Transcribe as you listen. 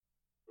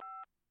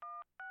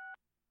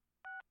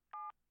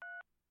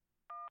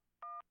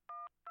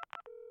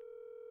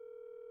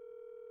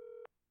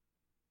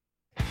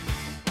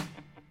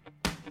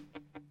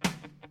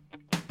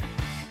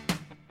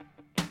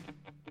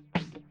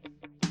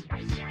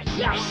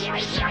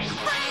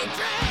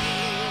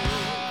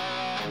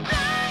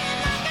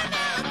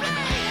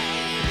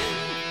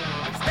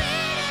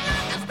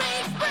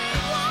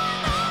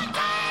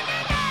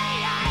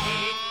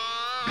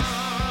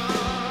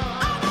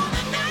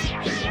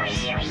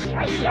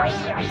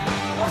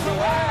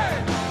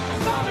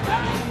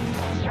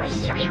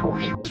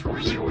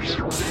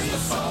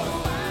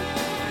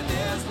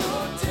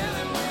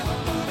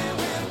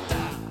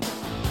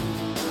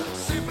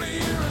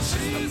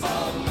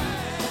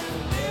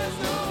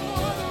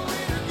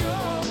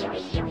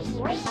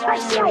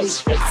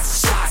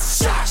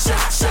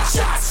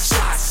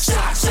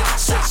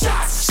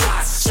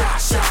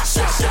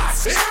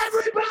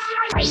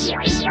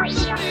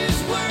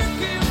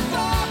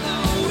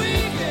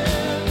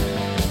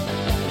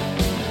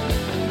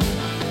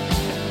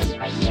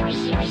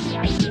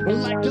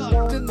Like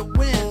dust in the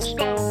wind,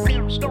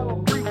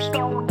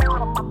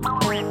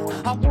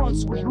 I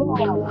once was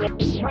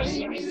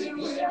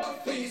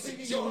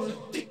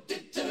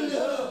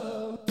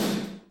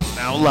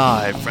Now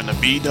live from the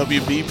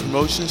BWB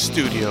Promotion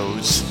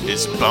Studios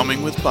is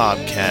Bumming with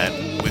Bobcat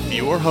with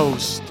your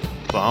host,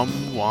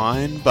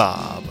 Bumwine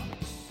Bob.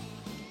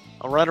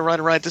 All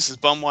right. This is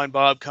Bumwine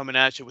Bob coming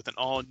at you with an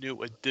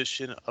all-new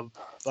edition of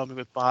Bumming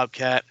with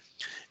Bobcat.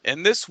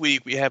 And this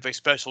week we have a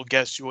special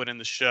guest joining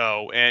the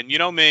show. And you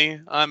know me,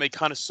 I'm a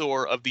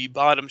connoisseur of the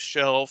bottom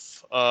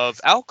shelf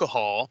of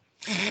alcohol.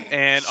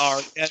 And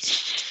our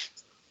guest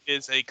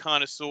is a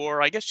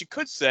connoisseur, I guess you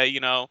could say,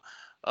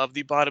 of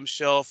the bottom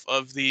shelf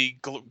of the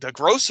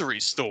grocery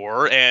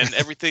store and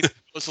everything that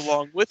goes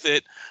along with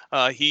it.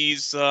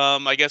 He's,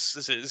 I guess,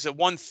 is it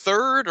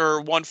 1/3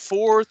 or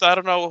 1/4? I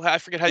don't know. I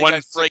forget how you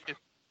guys break it.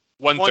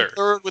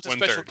 1/3 with a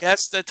special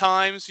guest at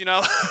times,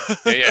 Yeah.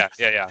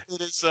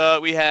 It is.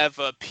 We have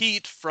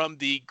Pete from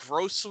the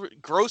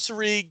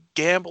Grocery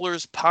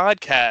Gamblers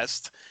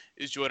podcast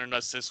is joining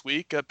us this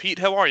week. Pete,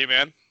 how are you,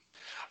 man?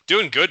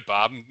 Doing good,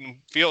 Bob.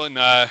 I'm feeling.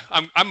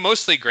 I'm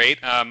mostly great.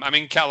 I'm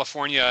in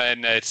California,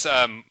 and it's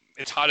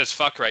hot as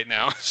fuck right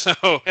now. So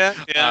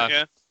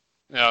yeah.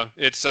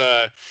 It's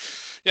we're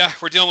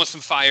dealing with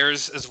some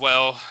fires as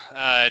well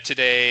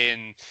today,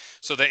 and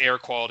so the air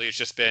quality has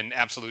just been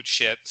absolute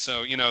shit.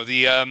 So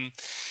the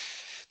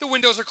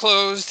windows are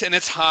closed and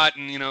it's hot,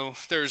 and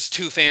there's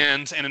 2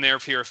 fans and an air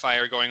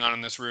purifier going on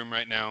in this room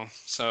right now.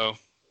 So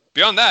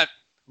beyond that,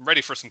 I'm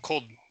ready for some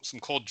cold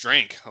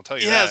drink. I'll tell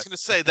you that. Yeah, I was gonna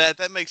say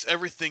that makes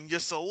everything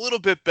just a little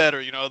bit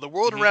better. The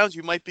world around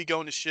you might be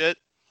going to shit,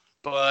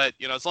 but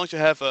as long as you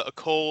have a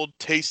cold,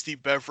 tasty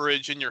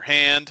beverage in your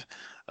hand,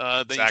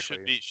 then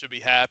Exactly. you should be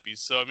happy.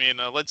 So I mean,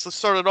 let's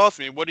start it off.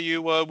 I mean, what are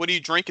you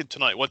drinking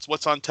tonight?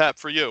 What's on tap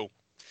for you?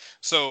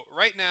 So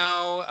right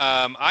now,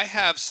 I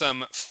have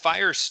some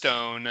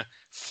Firestone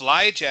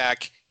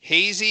Flyjack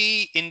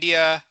Hazy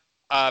India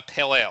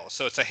Pale Ale.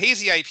 So it's a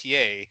hazy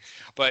IPA,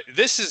 but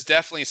this is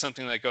definitely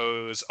something that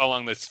goes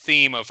along the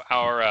theme of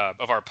our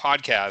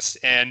podcast.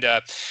 And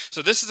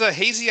so this is a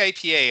hazy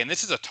IPA, and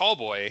this is a tall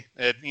boy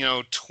at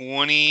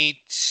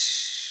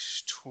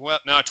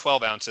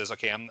 12 ounces.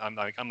 Okay, I'm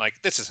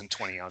like this isn't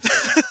 20 ounces.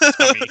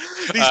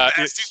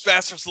 These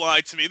bastards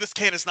lied to me. This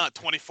can is not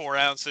 24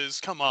 ounces.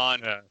 Come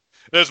on. Yeah.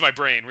 That was my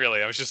brain,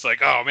 really. I was just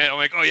like, oh, man. I'm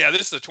like, oh, yeah,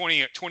 this is a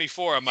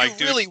 24. I'm like,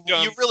 you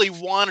really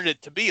wanted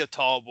it to be a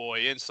tall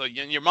boy. And so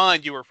in your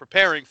mind, you were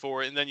preparing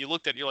for it. And then you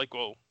looked at it, you're like,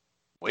 whoa,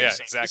 wait a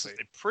second. Exactly. This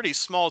is a pretty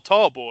small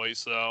tall boy.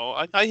 So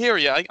I hear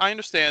you. I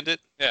understand it.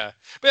 Yeah.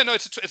 But yeah, no,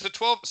 it's a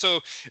 12. So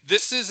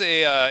this is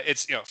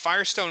it's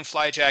Firestone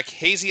Flyjack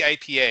Hazy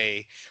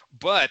IPA,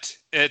 but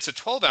it's a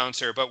 12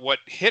 ouncer. But what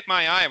hit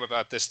my eye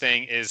about this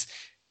thing is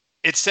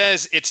it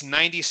says it's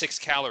 96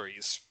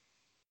 calories.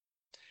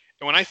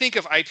 And when I think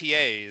of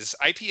IPAs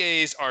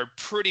are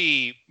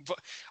pretty.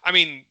 I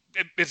mean,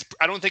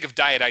 I don't think of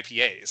diet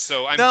IPAs.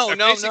 So I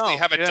basically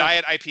have a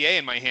diet IPA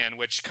in my hand,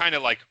 which kind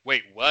of like,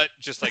 wait, what?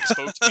 Just like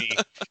spoke to me.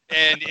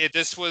 And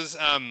this was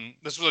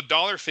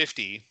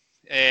 $1.50,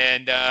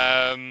 and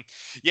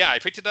I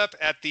picked it up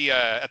at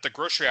the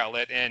grocery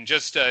outlet, and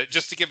just to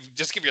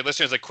give your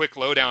listeners a quick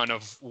lowdown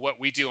of what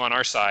we do on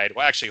our side.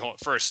 Well, actually,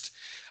 first.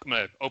 I'm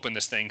gonna open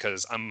this thing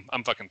because I'm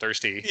fucking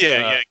thirsty.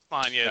 Yeah,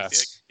 come on, yeah.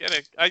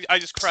 I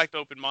just cracked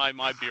open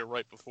my beer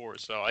right before,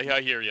 so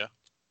I hear you.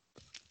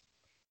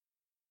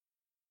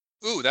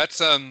 Ooh, that's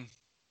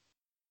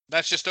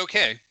just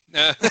okay.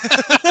 I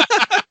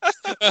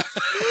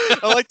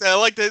like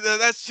that.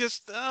 That's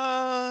just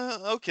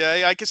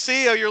okay. I can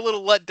see how you're a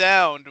little let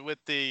down with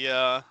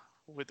the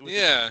with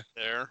the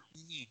there.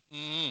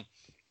 Mm-hmm.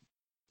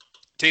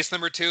 Taste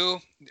number 2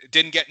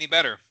 didn't get any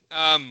better.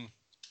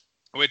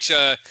 Which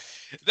that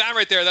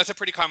right there, that's a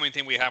pretty common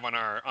thing we have on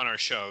our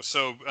show.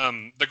 So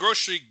the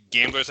Grocery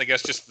Gamblers, I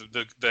guess, just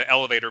the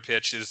elevator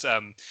pitch is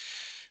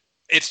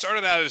it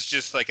started out as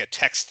just like a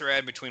text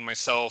thread between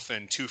myself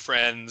and 2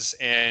 friends,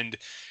 and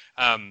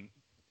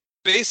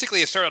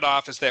basically it started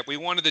off as that we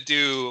wanted to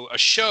do a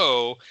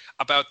show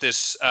about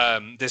this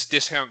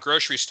discount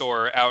grocery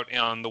store out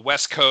on the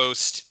West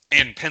Coast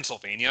in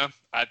Pennsylvania.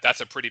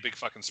 That's a pretty big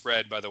fucking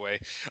spread, by the way.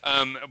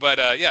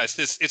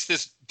 It's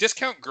this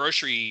discount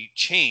grocery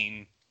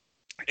chain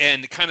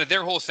And kind of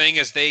their whole thing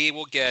is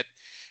they'll get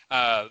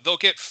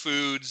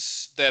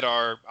foods that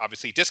are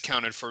obviously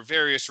discounted for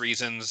various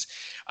reasons.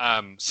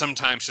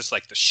 Sometimes just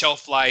like the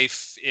shelf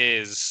life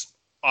is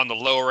on the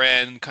lower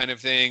end kind of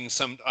thing.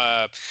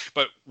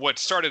 But what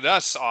started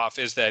us off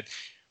is that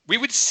we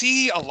would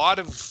see a lot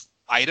of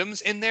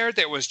items in there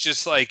that was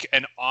just like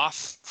an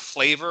off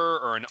flavor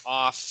or an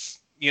off,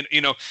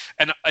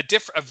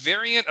 a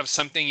variant of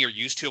something you're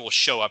used to will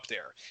show up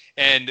there.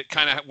 And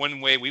kind of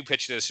one way we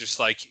pitched it is just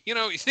like,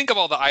 you think of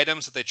all the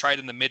items that they tried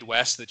in the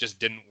Midwest that just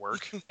didn't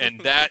work. And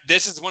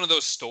this is one of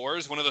those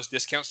stores, one of those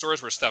discount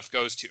stores where stuff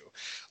goes to.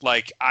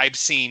 Like I've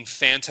seen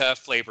Fanta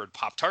flavored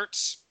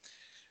Pop-Tarts,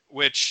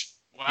 which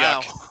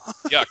Wow.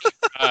 Yuck.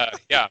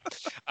 Yeah.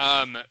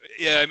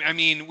 Yeah. I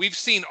mean, we've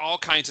seen all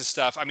kinds of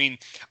stuff. I mean,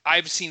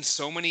 I've seen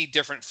so many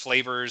different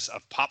flavors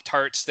of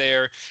Pop-Tarts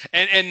there.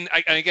 And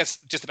I guess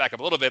just to back up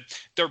a little bit,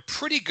 they're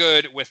pretty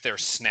good with their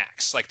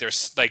snacks. Like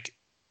there's like,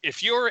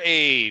 if you're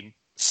a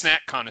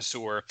snack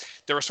connoisseur,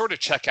 they're a sort of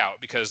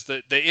checkout because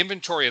the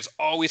inventory is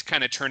always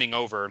kind of turning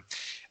over.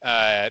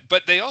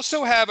 But they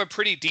also have a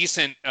pretty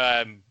decent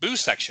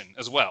booze section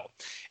as well.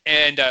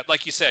 And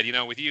like you said,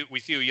 with you,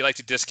 you like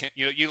to discount,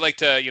 you like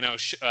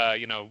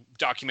to,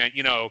 document,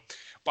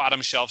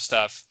 bottom shelf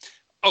stuff.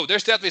 Oh,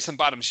 there's definitely some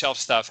bottom shelf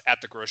stuff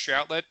at the grocery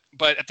outlet,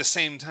 but at the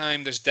same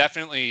time, there's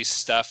definitely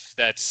stuff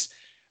that's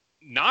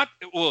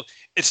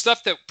it's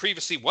stuff that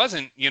previously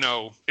wasn't,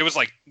 it was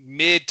like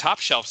mid top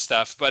shelf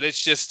stuff, but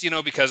it's just,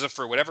 because of,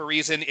 for whatever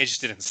reason, it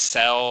just didn't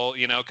sell,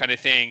 kind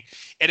of thing.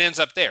 It ends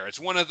up there. It's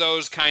one of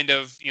those kind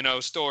of,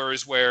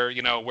 stores where,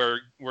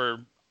 where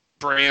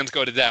brands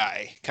go to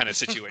die kind of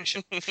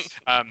situation.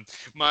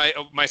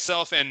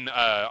 Myself and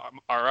my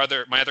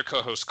other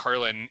co-host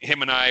Carlin,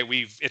 him and I,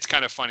 it's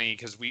kind of funny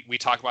because we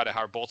talk about it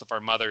how both of our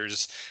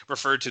mothers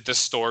referred to this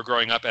store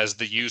growing up as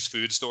the used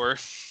food store.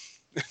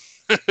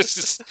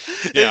 It's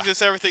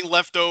just everything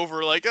left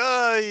over. Like,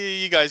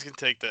 you guys can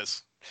take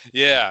this.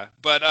 Yeah,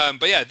 but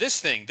yeah,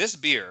 this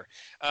beer.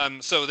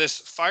 So this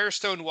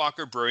Firestone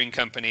Walker Brewing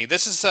Company.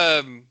 This is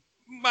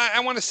I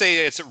want to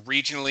say it's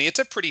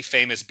a pretty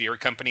famous beer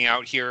company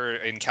out here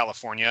in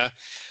California.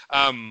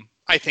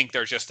 I think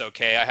they're just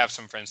okay. I have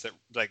some friends that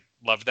like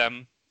love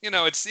them.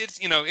 It's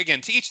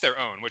again, to each their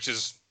own, which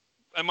is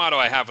a motto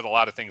I have with a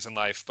lot of things in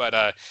life.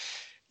 But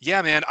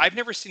yeah, man, I've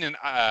never seen an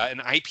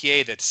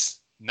IPA that's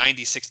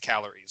 96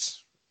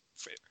 calories.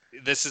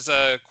 This is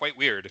quite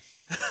weird.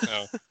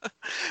 So.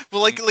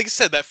 Well, like I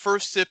said, that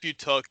first sip you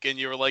took and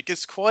you were like,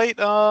 it's quite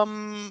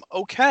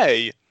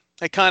okay.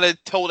 I kind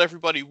of told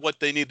everybody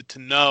what they needed to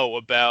know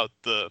about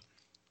the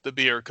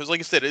beer because, like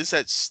I said,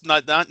 it's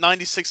that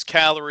 96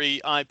 calorie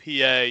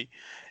IPA,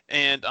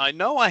 and I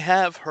know I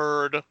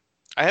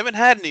haven't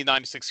had any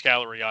 96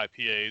 calorie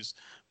IPAs,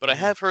 but I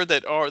have heard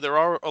that there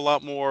are a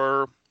lot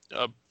more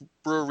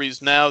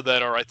breweries now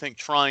that are, I think,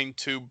 trying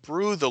to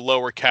brew the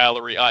lower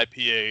calorie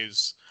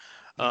IPAs.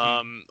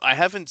 I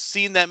haven't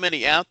seen that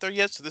many out there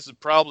yet, so this is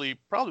probably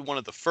one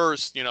of the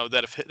first,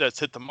 that's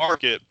hit the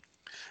market.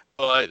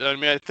 But I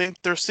mean, I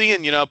think they're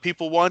seeing,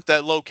 people want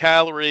that low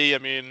calorie. I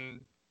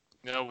mean,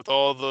 with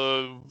all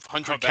the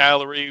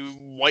 100-calorie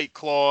White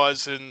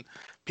Claws and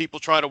people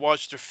trying to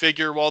watch their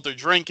figure while they're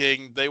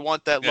drinking, they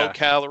want that low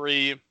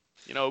calorie,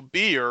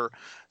 beer.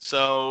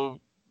 So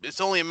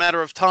it's only a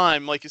matter of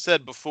time, like you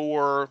said,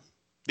 before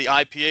the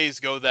IPAs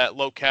go that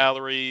low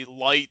calorie,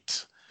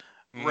 light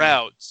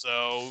route.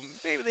 So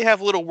maybe they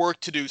have a little work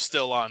to do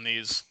still on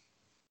these.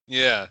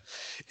 Yeah,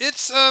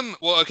 it's let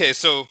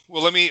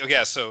me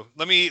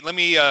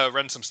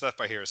run some stuff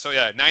by here. So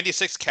yeah,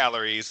 96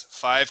 calories,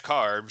 5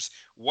 carbs,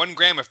 1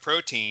 gram of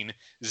protein,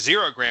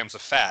 0 grams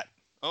of fat.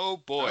 Oh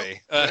boy.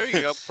 There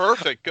you go.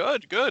 Perfect.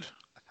 Good.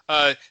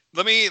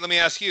 Let me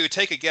ask you,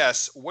 take a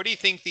guess. What do you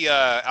think the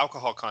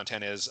alcohol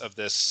content is of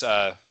this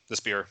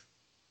beer?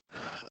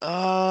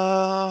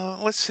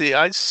 Let's see.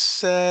 I'd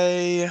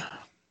say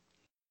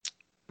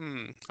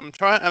I'm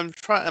trying.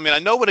 I mean, I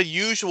know what a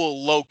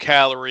usual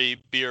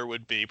low-calorie beer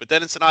would be, but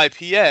then it's an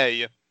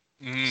IPA,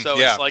 so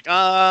it's like,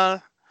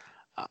 I'll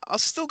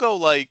still go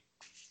like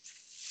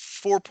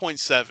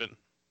 4.7.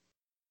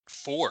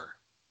 4,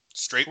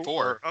 straight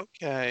 4.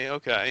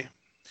 Okay.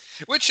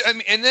 Which I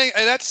mean, and then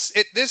that's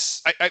it.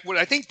 What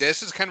I think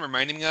this is kind of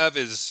reminding me of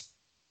is.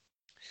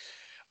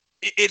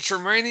 It's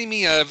reminding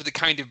me of the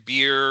kind of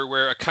beer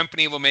where a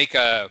company will make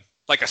a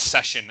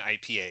session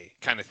IPA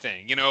kind of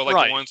thing,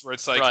 the ones where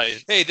it's like,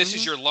 hey, this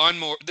is your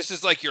lawnmower. This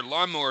is like your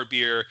lawnmower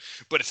beer,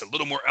 but it's a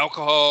little more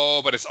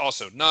alcohol, but it's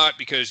also not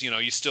because,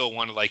 you still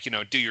want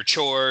to do your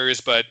chores,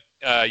 but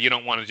you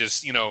don't want to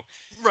just,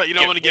 right. You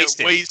don't want to get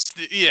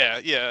wasted. Yeah.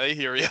 I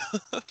hear you.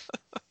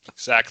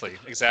 Exactly.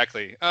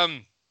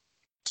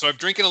 So I'm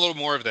drinking a little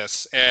more of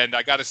this and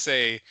I got to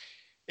say,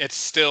 it's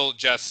still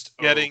just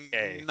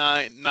okay.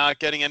 Not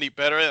getting any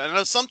better. I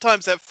know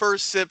sometimes that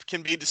first sip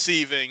can be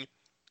deceiving.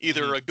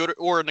 Either a good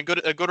or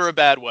a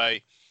bad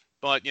way,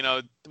 but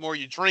the more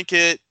you drink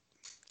it,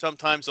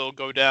 sometimes it'll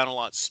go down a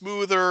lot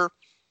smoother.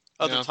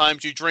 Other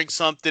times you drink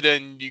something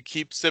and you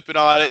keep sipping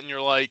on it, and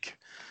you're like,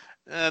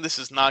 "This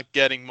is not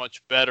getting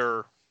much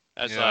better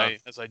as Yeah.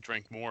 I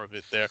drink more of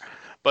it there.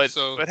 But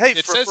So hey,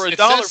 it for says a it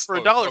dollar says. for a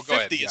Oh, dollar oh, go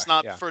ahead. fifty, Yeah, it's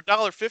not yeah. for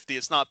 $1.50.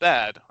 It's not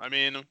bad. I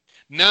mean,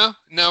 No,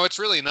 no, it's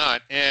really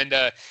not. And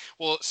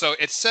well, so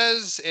it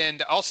says,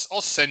 and I'll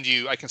send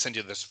you. I can send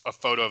you this a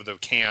photo of the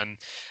can.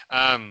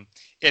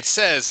 It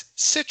says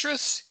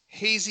citrus,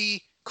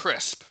 hazy,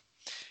 crisp.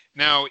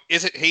 Now,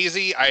 is it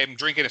hazy? I am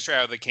drinking it straight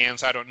out of the can,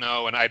 so I don't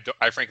know. And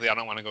I frankly, I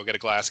don't want to go get a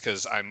glass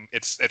because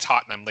it's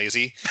hot and I'm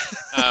lazy.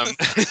 Um,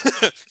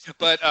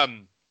 but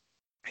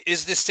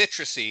is this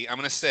citrusy? I'm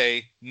gonna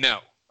say no.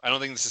 I don't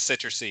think this is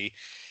citrusy.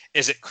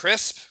 Is it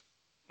crisp?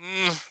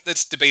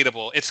 That's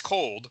debatable. It's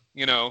cold.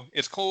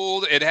 It's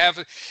cold.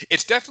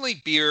 It's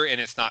definitely beer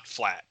and it's not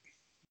flat.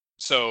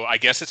 So I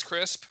guess it's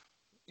crisp.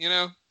 You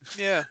know.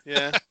 yeah,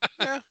 yeah,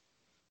 yeah.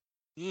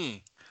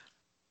 Mm.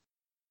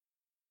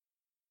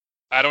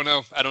 I don't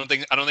know. I don't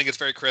think it's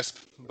very crisp,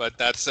 but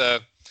that's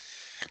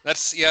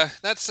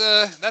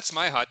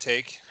my hot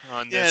take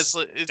on Yeah, this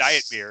it's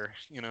diet beer.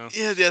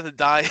 Yeah, the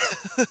diet,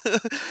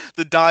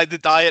 the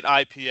diet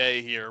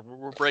IPA here.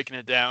 We're breaking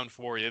it down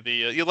for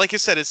you. Like you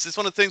said, it's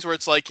one of the things where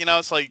it's like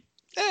it's like,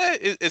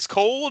 it's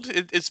cold.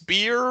 It's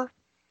beer.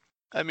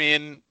 I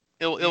mean,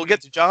 it'll Mhm.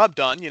 get the job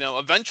done.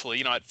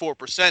 Eventually, at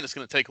 4%, it's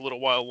going to take a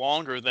little while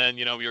longer than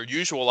your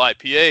usual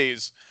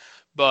IPAs.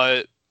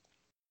 But,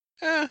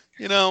 eh,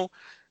 you know,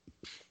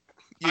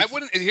 you I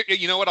wouldn't.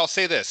 You know what? I'll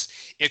say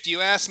this. If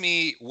you ask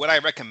me, would I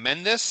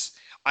recommend this?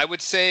 I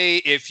would say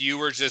if you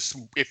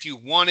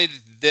wanted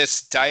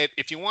this diet,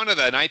 if you wanted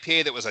an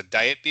IPA that was a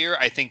diet beer,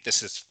 I think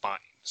this is fine.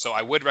 So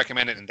I would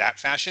recommend it in that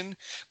fashion.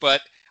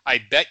 But I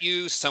bet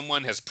you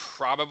someone has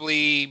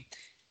probably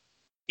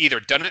either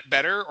done it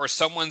better or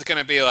someone's going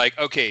to be like,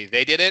 okay,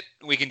 they did it.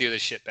 We can do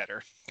this shit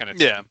better kind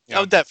of Yeah. thing.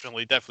 Oh,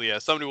 definitely, definitely. Yeah.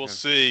 Somebody will Yeah.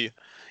 see,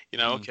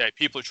 Mm. okay,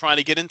 people are trying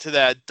to get into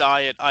that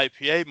diet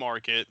IPA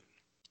market,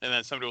 and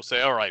then somebody will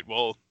say, all right,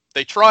 well,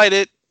 they tried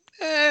it.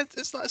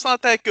 It's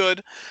not that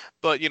good,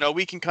 but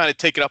we can kind of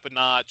take it up a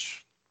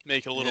notch,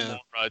 make it a little Yeah.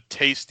 more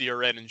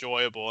tastier and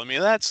enjoyable. I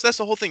mean, that's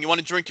the whole thing. You want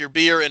to drink your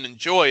beer and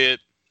enjoy it.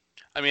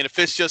 I mean, if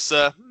it's just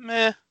a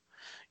meh,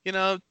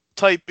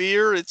 type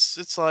beer,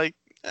 it's like,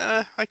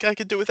 I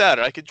could do without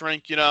it. I could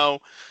drink,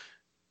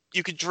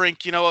 you could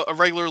drink, a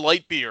regular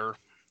light beer,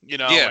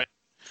 Yeah.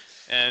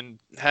 and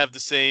have the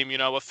same,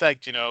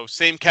 effect,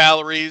 same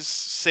calories,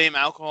 same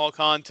alcohol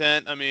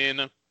content. I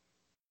mean,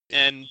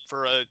 and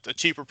for a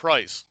cheaper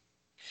price.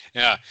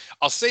 Yeah,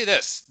 I'll say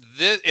this: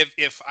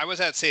 if I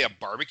was at, say, a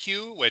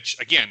barbecue, which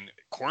again,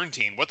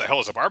 quarantine, what the hell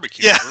is a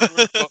barbecue? Yeah.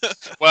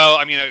 Well,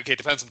 I mean, okay, it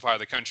depends on the part of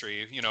the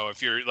country.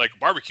 If you're like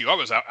barbecue, I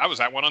was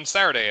at one on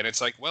Saturday, and it's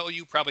like, well,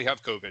 you probably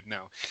have COVID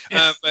now.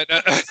 But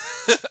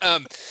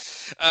um,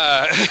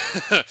 uh,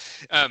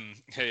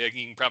 hey,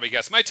 you can probably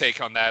guess my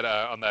take on that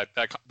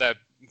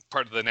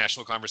part of the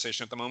national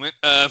conversation at the moment.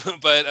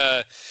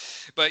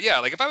 But yeah,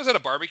 like if I was at a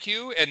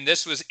barbecue and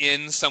this was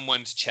in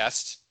someone's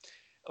chest,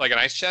 like an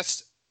ice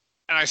chest,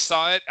 and I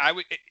saw it,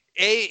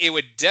 it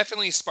would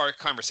definitely spark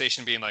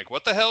conversation, being like,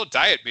 "What the hell,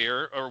 diet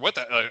beer?" Or what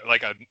the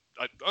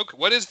okay,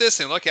 what is this?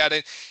 And look at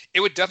it. It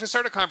would definitely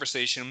start a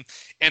conversation.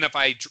 And if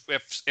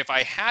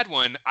I had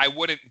one, I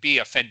wouldn't be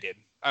offended.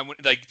 I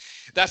would like.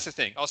 That's the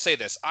thing. I'll say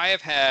this: I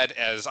have had,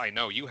 as I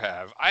know you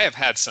have, I have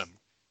had some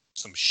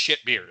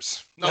shit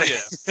beers. Oh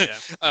yeah,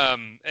 yeah.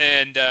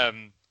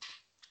 And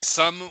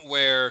some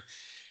where.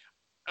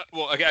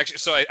 Well, okay, actually,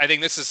 so I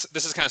think this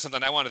is kind of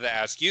something I wanted to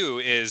ask you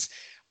is.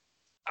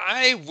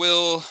 I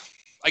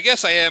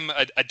guess I am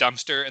a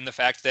dumpster in the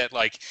fact that,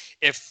 like,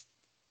 if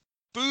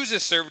booze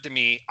is served to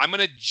me, I'm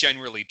going to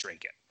generally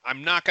drink it.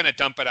 I'm not going to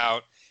dump it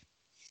out.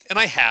 And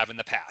I have in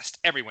the past.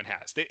 Everyone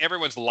has.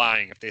 Everyone's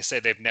lying if they say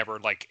they've never,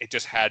 like, it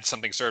just had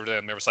something served to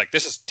them. They was like,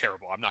 this is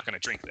terrible. I'm not going to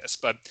drink this.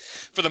 But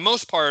for the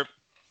most part,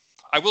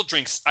 I will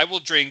drink,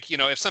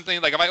 if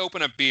something, like, if I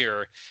open a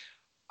beer,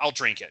 I'll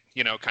drink it,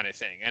 kind of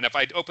thing. And if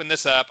I open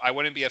this up, I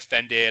wouldn't be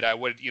offended. I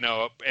would,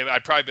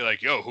 I'd probably be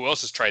like, yo, who else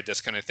has tried this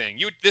kind of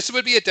thing? This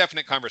would be a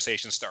definite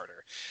conversation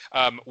starter.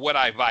 Would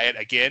I buy it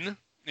again?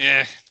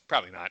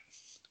 Probably not.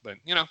 But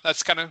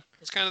that's kind of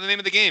the name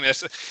of the game.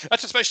 That's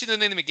especially the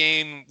name of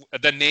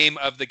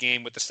the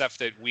game with the stuff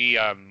that we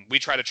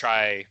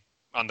try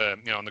on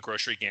the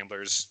grocery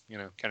gamblers,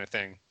 kind of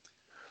thing.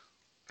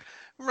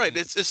 Right.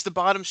 It's the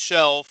bottom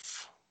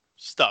shelf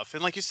stuff,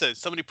 and like you said,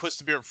 somebody puts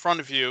the beer in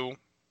front of you.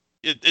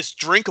 It's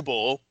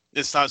drinkable.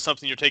 It's not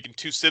something you're taking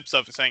 2 sips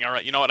of and saying, all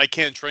right, you know what, I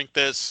can't drink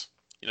this,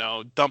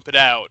 dump it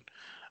out.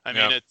 I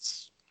mean,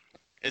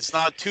 it's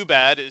not too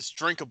bad. It's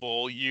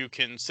drinkable. You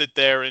can sit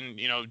there and,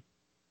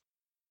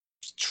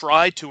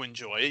 try to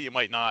enjoy it. You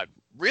might not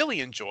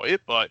really enjoy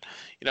it, but,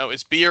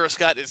 it's beer. It's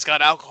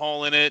got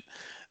alcohol in it.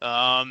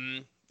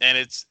 And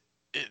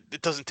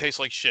it doesn't taste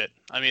like shit.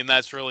 I mean,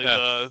 that's really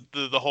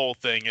the whole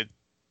thing.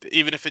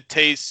 Even if it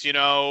tastes,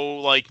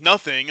 like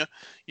nothing,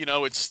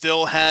 it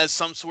still has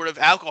some sort of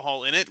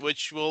alcohol in it,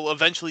 which will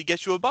eventually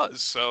get you a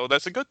buzz. So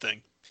that's a good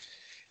thing.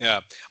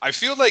 Yeah. I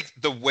feel like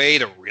the way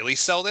to really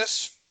sell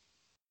this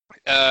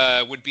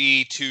would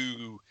be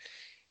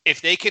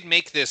if they could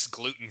make this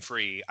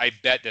gluten-free, I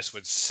bet this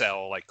would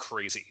sell like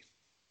crazy.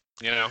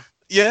 You know?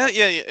 Yeah.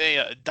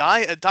 A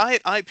diet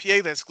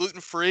IPA that's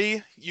gluten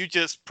free, you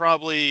just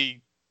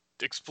probably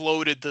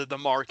exploded the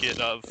market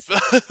of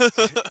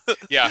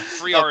Yeah,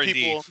 free of R&D,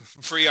 people.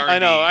 free R&D. I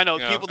know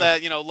You know? people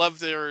that love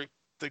the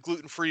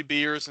gluten free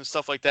beers and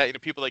stuff like that.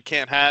 People that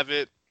can't have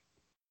it,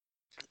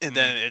 and Mhm.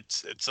 then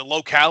it's a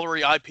low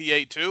calorie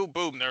IPA too.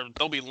 Boom,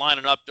 they'll be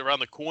lining up around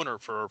the corner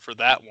for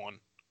that one.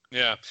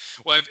 Yeah.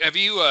 Well, have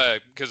you?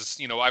 Because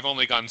I've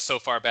only gone so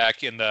far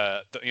back in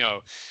the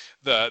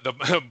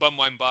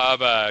Bumwine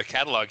Bob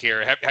catalog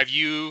here. Have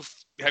you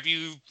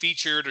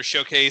featured or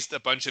showcased a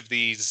bunch of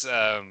these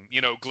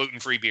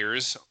gluten-free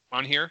beers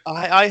on here?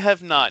 I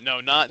have not.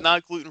 No,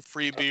 not gluten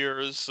free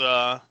beers.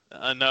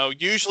 No.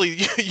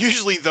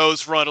 Usually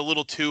those run a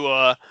little too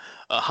a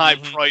high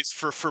Mm-hmm. price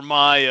for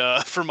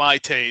my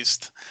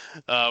taste.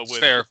 It's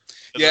With fair.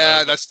 the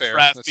Yeah, that's fair.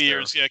 craft That's fair.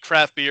 beers. Yeah,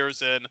 craft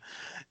beers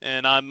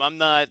and I'm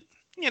not.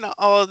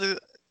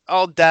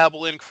 I'll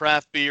dabble in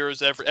craft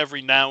beers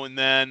every now and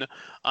then.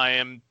 I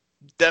am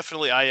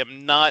I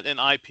am not an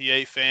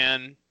IPA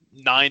fan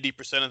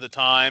 90% of the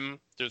time.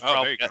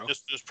 Oh, there you go.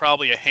 There's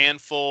probably a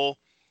handful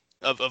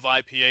of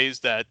IPAs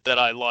that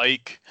I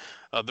like.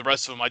 The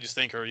rest of them I just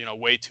think are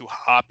way too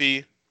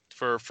hoppy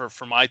for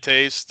my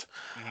taste.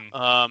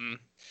 Mhm.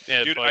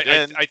 Yeah, Dude, but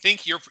I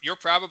think you're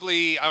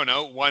probably, I don't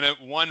know, one of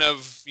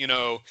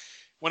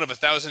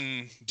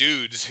 1,000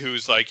 dudes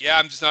who's like, yeah,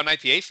 I'm just not an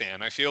IPA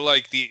fan. I feel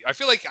like the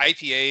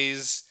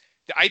IPA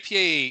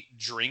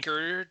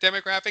drinker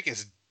demographic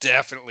is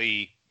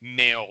definitely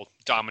male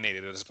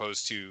dominated as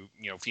opposed to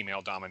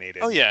female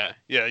dominated. oh yeah.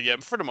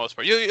 For the most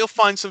part, you'll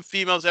find some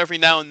females every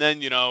now and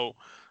then,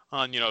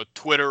 on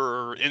Twitter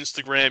or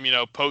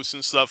Instagram,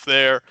 posting stuff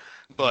there,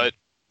 Mhm. but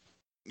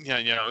yeah,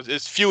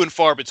 it's few and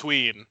far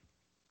between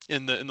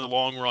in the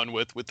long run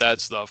with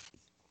that stuff.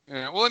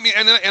 Yeah, well, I mean,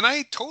 and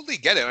I totally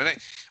get it. And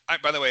I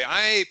by the way,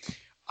 I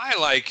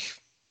like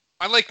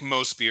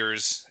most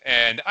beers,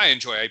 and I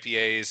enjoy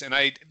IPAs. And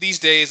these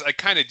days I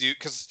kind of do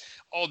because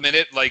I'll admit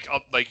it,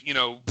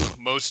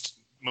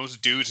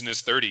 most dudes in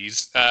his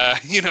 30s,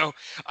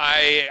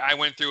 I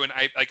went through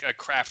like a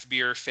craft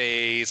beer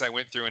phase. I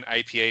went through an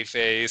IPA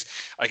phase.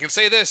 I can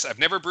say this: I've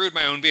never brewed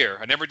my own beer.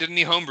 I never did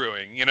any home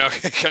brewing,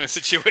 kind of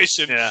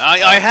situation. Yeah,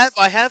 I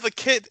have a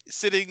kit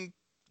sitting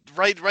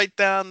right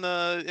down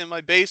in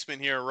my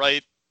basement here,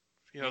 right.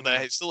 That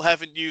I still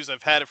haven't used.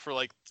 I've had it for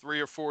like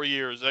 3 or 4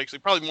 years. Actually,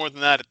 probably more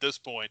than that at this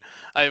point.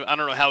 I don't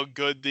know how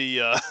good the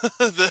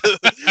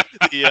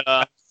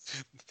the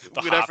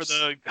The whatever hops.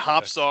 the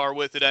hops are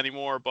with it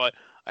anymore, but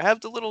I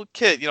have the little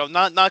kit.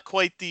 Not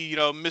quite the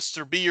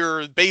Mr.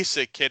 Beer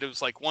basic kit. It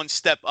was like one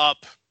step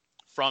up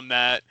from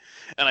that,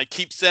 and I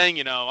keep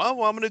saying, oh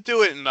well, I'm gonna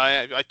do it, and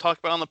I talk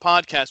about it on the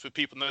podcast with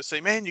people, and they say,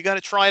 man, you got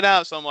to try it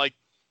out. So I'm like,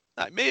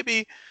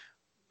 maybe.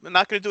 I'm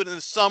not going to do it in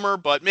the summer,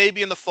 but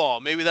maybe in the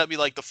fall. Maybe that'd be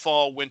like the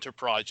fall winter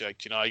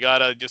project. I got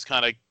to just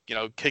kind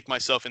of, kick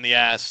myself in the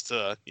ass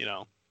to,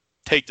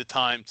 take the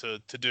time to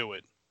do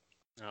it.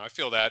 No, I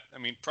feel that. I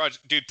mean,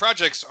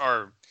 projects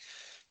are.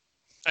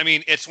 I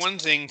mean, it's one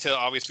thing to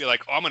always be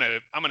like, oh, I'm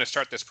gonna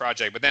start this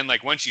project, but then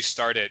like once you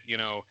start it,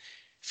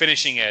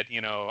 finishing it,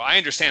 I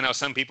understand how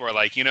some people are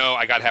like,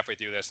 I got halfway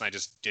through this and I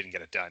just didn't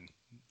get it done.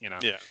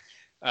 Yeah.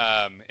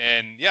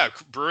 And yeah,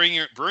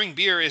 brewing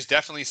beer is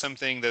definitely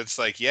something that's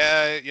like,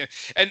 yeah.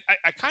 And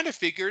I kind of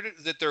figured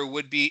that there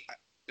would be,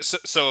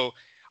 so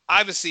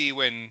obviously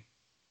when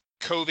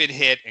COVID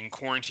hit and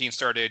quarantine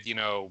started,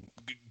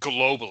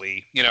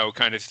 globally,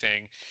 kind of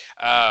thing,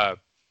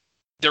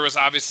 there was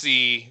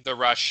obviously the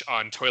rush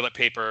on toilet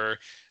paper,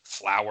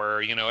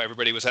 flour,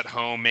 everybody was at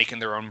home making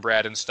their own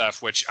bread and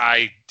stuff, which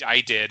I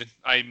did.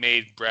 I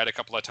made bread a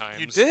couple of times.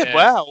 You did?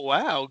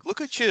 Wow. Look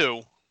at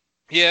you.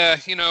 Yeah,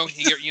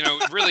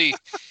 really,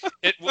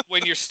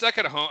 when you're stuck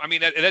at home. I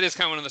mean, that is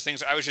kind of one of those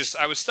things. I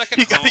was stuck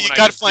at home. You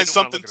got to find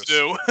something to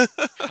do.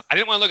 I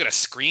didn't want to look at a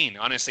screen.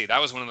 Honestly,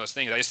 that was one of those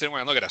things. I just didn't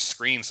want to look at a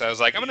screen. So I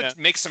was like, I'm gonna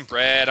make some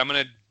bread. I'm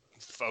gonna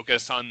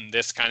focus on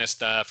this kind of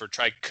stuff or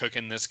try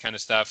cooking this kind of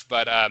stuff.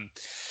 But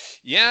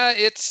yeah,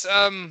 it's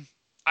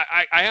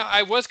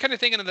I was kind of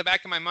thinking in the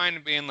back of my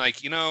mind, being like,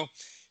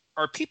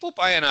 are people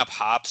buying up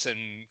hops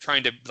and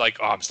trying to like,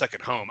 oh, I'm stuck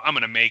at home, I'm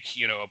going to make,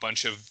 a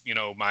bunch of,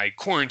 my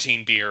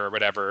quarantine beer or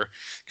whatever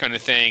kind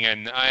of thing.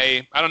 And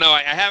I don't know.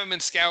 I haven't been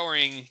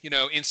scouring,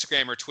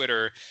 Instagram or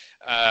Twitter.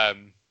 Well,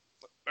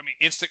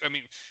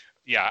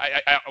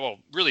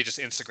 really just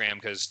Instagram,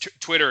 because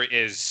Twitter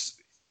it's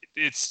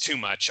too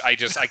much. I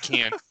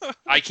can't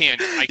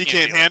You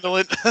can't handle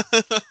it.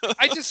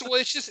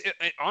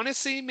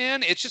 Honestly,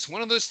 man, it's just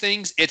one of those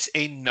things. It's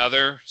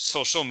another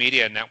social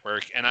media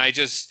network. And I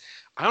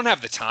don't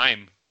have the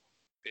time.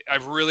 I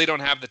really don't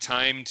have the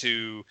time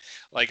to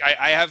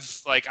I have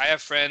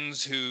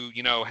friends who,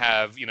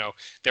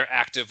 they're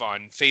active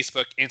on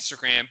Facebook,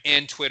 Instagram,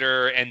 and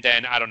Twitter. And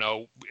then, I don't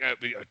know,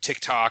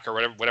 TikTok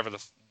or whatever the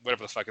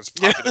fuck is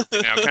popular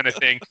right now, kind of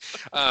thing.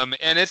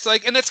 And it's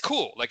like, and that's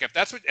cool. Like, if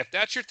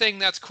that's your thing,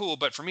 that's cool.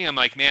 But for me, I'm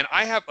like, man,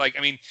 I have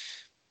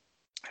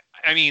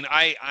I mean,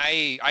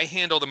 I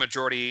handle the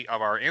majority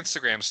of our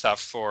Instagram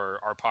stuff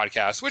for our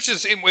podcast, which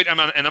is I'm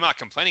not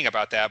complaining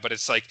about that, but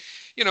it's like,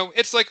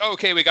 it's like,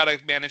 okay, we got to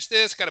manage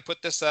this, got to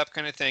put this up,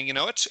 kind of thing.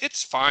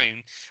 It's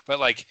fine, but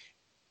like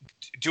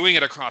doing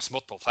it across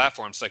multiple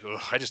platforms, like, ugh,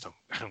 I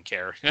don't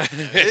care.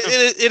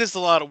 It is a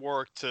lot of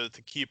work to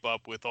keep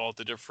up with all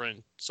the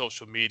different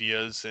social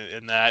medias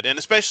and that, and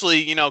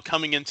especially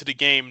coming into the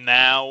game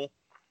now.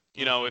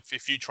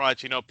 If you try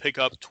to pick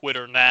up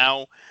Twitter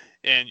now,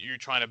 and you're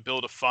trying to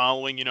build a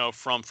following,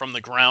 from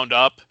the ground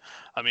up,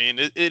 I mean,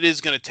 it is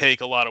going to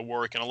take a lot of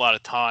work and a lot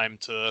of time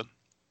to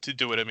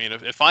do it. I mean,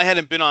 if I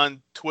hadn't been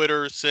on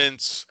Twitter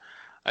since,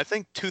 I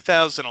think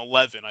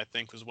 2011, I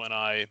think was when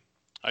I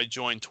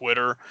joined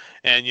Twitter,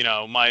 and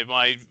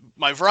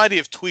my variety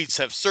of tweets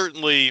have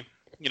certainly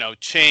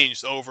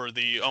changed over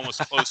the almost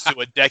close to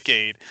a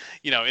decade.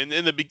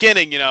 In the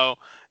beginning,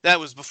 that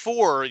was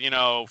before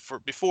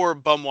before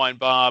Bumwine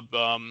Bob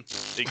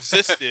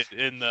existed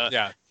in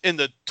the in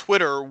the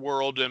Twitter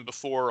world, and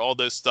before all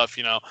this stuff.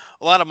 A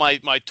lot of my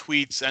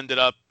tweets ended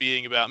up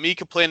being about me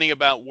complaining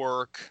about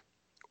work,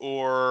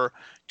 or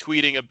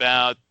tweeting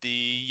about the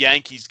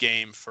Yankees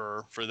game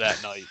for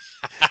that night.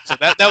 So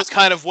that was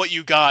kind of what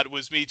you got,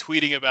 was me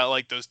tweeting about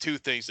like those two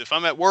things. If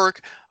I'm at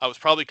work, I was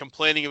probably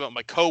complaining about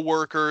my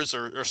coworkers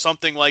or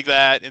something like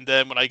that. And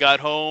then when I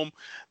got home,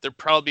 there'd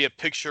probably be a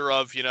picture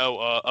of,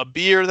 a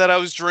beer that I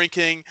was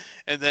drinking,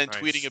 and then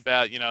Nice. tweeting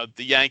about,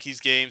 the Yankees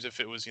games if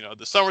it was,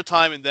 the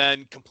summertime, and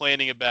then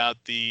complaining about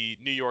the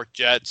New York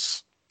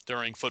Jets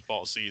during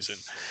football season.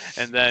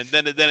 And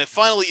then it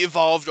finally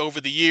evolved over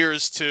the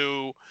years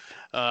to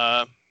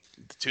the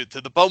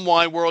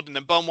Bumwine world, and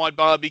then Bumwine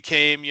Bob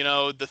became,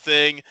 the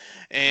thing.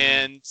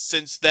 And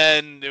since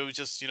then, it was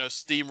just,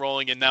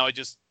 steamrolling, and now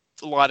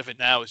a lot of it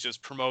now is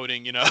just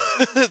promoting,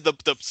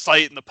 the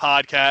site and the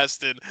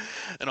podcast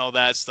and all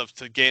that stuff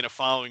to gain a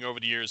following over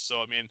the years.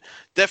 So, I mean,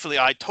 definitely,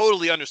 I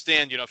totally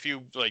understand, if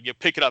you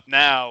pick it up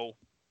now,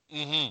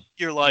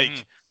 you're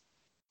like,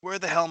 where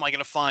the hell am I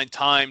going to find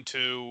time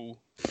to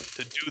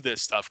do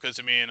this stuff? Because,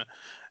 I mean,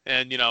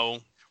 and,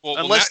 Well,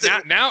 unless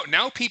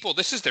now people,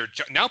 this is their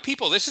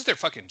this is their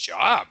fucking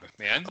job,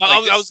 man. I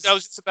Like, was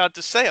just about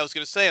to say. I was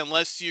going to say,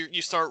 unless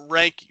you start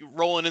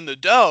rolling in the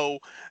dough,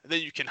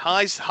 then you can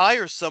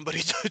hire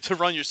somebody to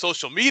run your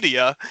social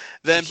media.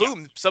 Then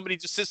boom, somebody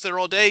just sits there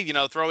all day,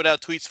 throwing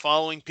out tweets,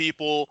 following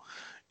people,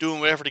 doing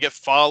whatever to get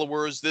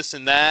followers, this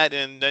and that,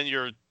 and then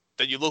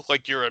you look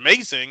like you're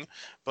amazing.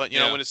 But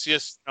when it's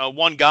just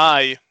one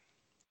guy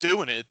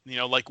doing it,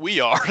 like we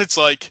are, it's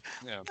like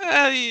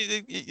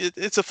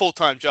it's a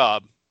full-time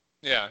job.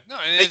 Yeah, no,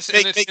 and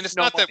it's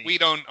not that we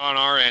don't on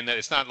our end, that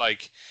it's not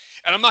like,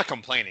 and I'm not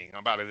complaining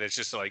about it. It's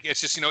just like,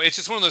 it's just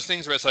one of those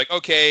things where it's like,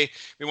 okay,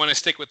 we want to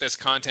stick with this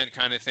content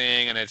kind of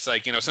thing, and it's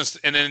like,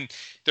 and then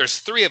there's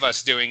three of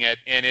us doing it,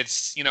 and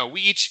it's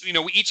we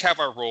each have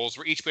our roles,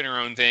 we're each doing our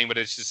own thing, but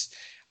it's just.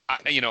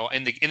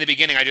 In the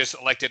beginning, I just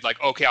elected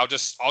like, okay, I'll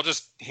just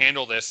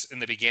handle this in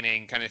the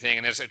beginning kind of thing,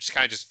 and it's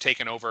kind of just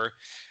taken over.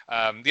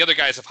 The other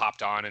guys have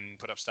hopped on and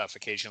put up stuff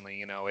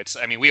occasionally.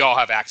 We all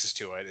have access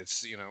to it.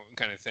 It's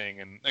kind of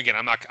thing. And again,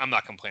 I'm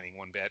not complaining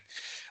one bit.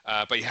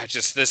 But yeah,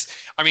 just this.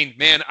 I mean,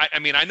 man,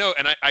 I know,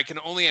 and I can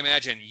only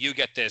imagine you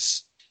get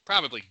this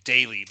probably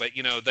daily, but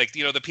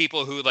the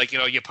people who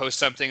you post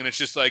something and it's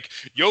just like,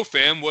 yo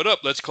fam, what up,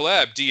 let's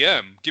collab,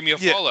 DM, give me a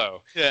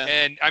follow.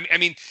 And I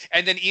mean,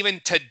 and then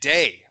even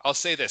today, I'll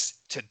say this,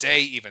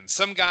 today even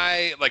some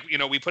guy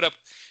we put up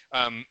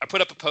I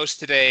put up a post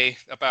today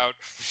about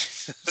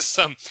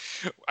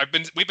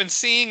we've been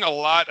seeing a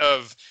lot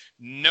of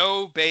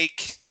no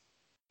bake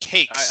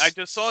cakes. I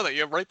just saw that.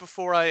 Yeah, right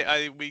before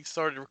we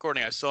started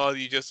recording, I saw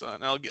you just.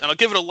 And I'll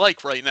give it a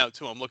like right now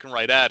too. I'm looking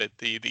right at it.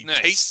 The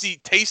Nice.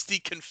 tasty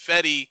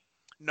confetti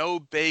no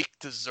bake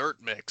dessert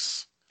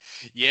mix.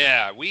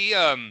 Yeah, we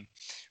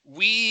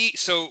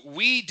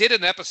did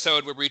an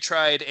episode where we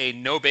tried a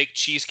no bake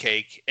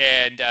cheesecake,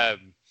 and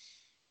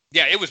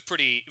yeah, it was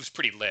pretty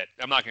lit.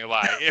 I'm not gonna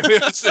lie.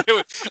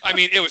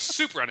 It was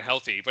super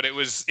unhealthy, but it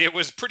was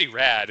pretty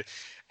rad.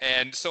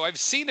 And so I've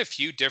seen a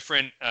few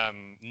different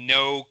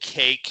no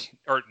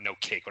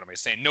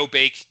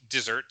bake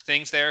dessert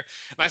things there.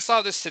 And I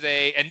saw this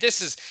today, and this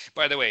is,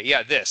 by the way,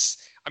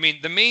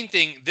 the main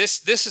thing,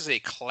 this is a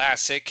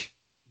classic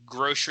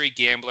grocery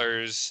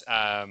gamblers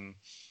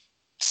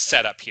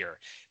setup here.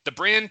 The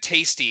brand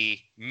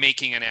Tasty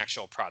making an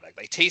actual product.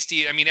 Like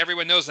Tasty,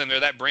 everyone knows them. They're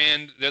that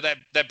brand, that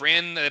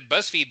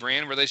BuzzFeed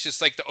brand where there's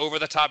just like the over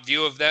the top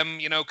view of them,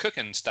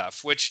 cooking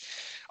stuff, which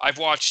I've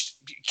watched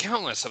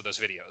countless of those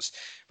videos.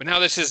 But now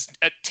this is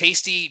a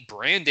Tasty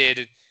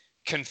branded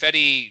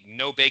confetti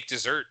no bake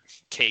dessert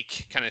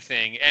cake kind of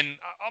thing. And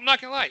I'm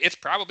not gonna lie, it's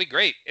probably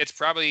great. It's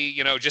probably,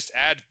 just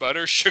add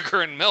butter,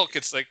 sugar, and milk.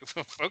 It's like,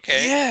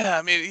 okay.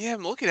 Yeah,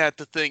 I'm looking at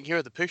the thing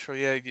here, the picture.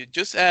 Yeah, you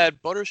just add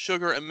butter,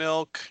 sugar, and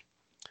milk.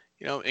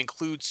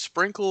 Includes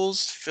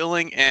sprinkles,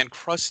 filling, and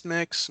crust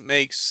mix.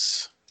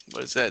 Makes,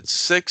 what is that,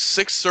 six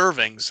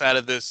servings out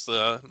of this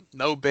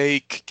no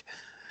bake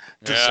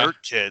dessert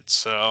kit.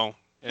 So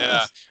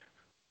yeah.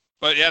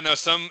 But yeah, no,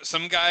 some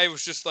guy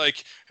was just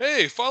like,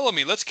 "Hey, follow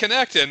me, let's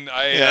connect," and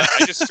I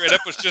just straight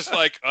up was just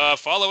like,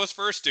 "Follow us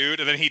first, dude,"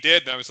 and then he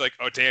did, and I was like,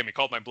 "Oh damn, he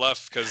called my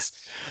bluff," because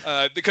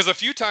a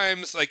few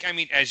times, like I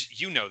mean,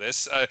 as you know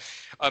this,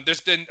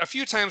 there's been a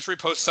few times where we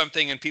post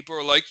something and people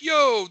are like,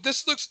 "Yo,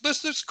 this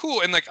looks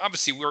cool," and like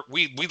obviously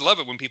we love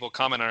it when people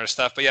comment on our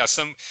stuff, but yeah,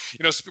 some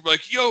people are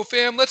like, "Yo,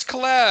 fam, let's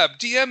collab,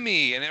 DM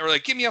me," and they were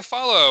like, "Give me a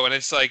follow," and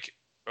it's like,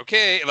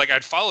 okay, like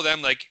I'd follow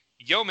them, like,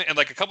 yo man, and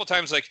like a couple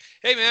times like,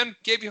 hey man,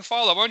 gave you a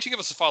follow, why don't you give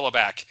us a follow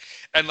back?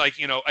 And like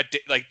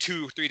like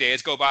 2-3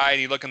 days go by and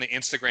you look on the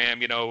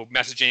Instagram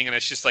messaging, and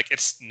it's just like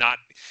it's not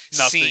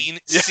Nothing.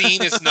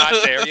 seen is not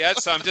there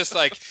yet. So I'm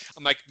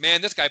like,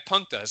 man, this guy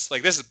punked us,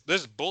 like this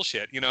is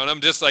bullshit, and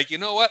I'm just like, you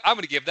know what, I'm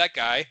gonna give that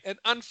guy an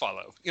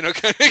unfollow.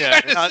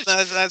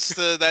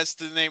 That's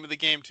the name of the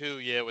game too.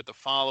 Yeah, with the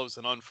follows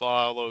and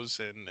unfollows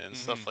and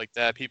stuff like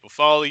that. People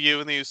follow you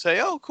and then you say,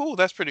 oh cool,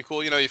 that's pretty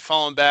cool. You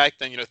follow them back,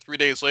 then 3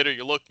 days later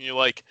you look and you're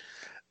like,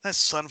 that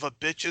son of a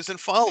bitch isn't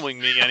following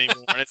me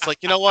anymore. And it's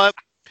like, you know what?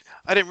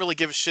 I didn't really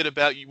give a shit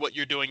about what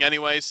you're doing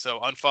anyway,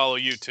 so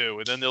unfollow you too.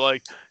 And then they're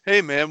like,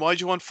 hey man,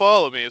 why'd you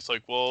unfollow me? It's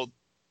like, well,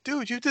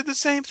 dude, you did the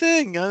same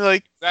thing. I'm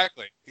like,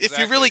 exactly. If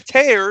you really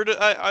cared,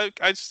 I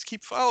just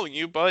keep following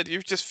you, but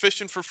you're just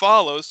fishing for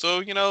follows,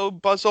 so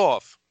buzz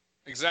off.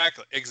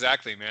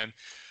 Exactly, man.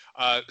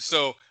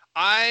 So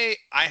I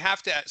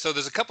have to. So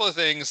there's a couple of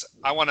things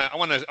I want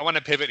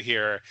to pivot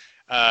here,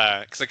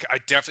 because I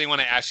definitely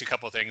want to ask you a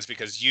couple of things,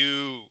 because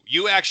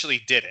you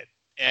actually did it,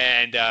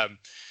 and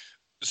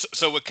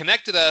so what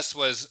connected us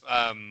was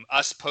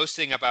us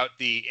posting about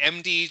the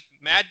MD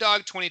Mad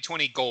Dog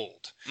 2020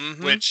 Gold,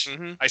 which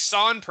I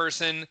saw in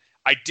person.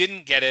 I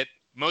didn't get it,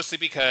 mostly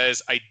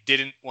because I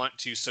didn't want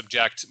to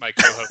subject my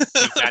co-host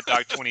to Mad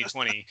Dog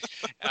 2020.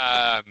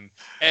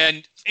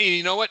 And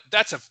you know what?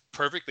 That's a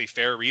perfectly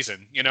fair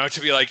reason,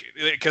 to be like,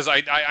 because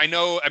I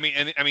know, I mean,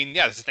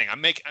 yeah, that's the thing.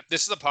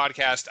 This is a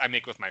podcast I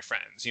make with my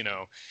friends,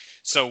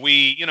 so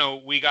we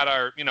got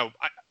our,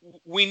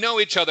 we know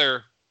each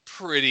other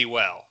pretty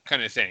well,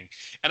 kind of thing.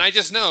 And I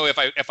just know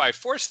if I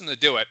forced them to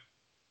do it,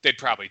 they'd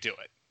probably do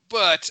it.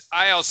 But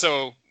I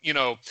also,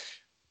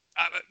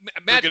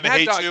 Mad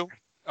Dog. You.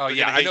 Oh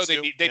yeah, I know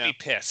they'd be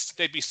pissed.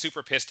 They'd be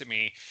super pissed at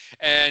me.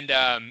 And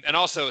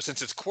also,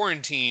 since it's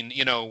quarantine,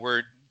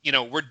 we're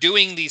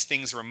doing these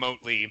things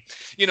remotely.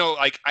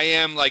 Like I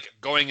am like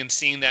going and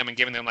seeing them and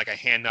giving them like a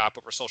hand up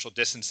over social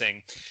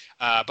distancing.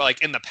 But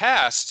like in the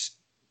past,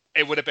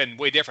 it would have been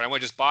way different. I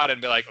would have just bought it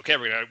and be like, okay,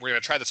 we're gonna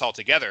try this all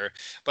together.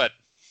 But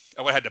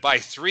I would have had to buy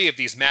 3 of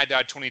these Mad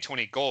Dog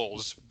 2020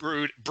 Golds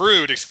brewed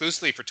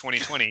exclusively for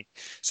 2020.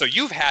 So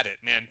you've had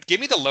it, man. Give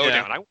me the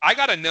lowdown. Yeah. I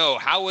gotta know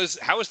how is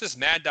this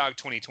Mad Dog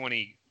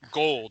 2020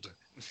 Gold?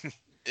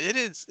 It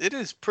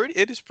is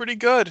pretty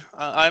good.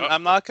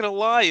 I'm not gonna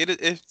lie.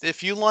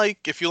 If you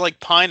like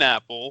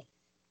pineapple,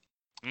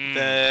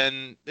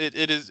 then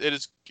it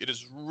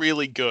is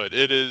really good.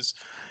 It is.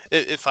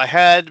 If I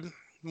had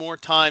more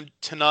time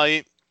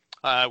tonight,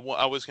 I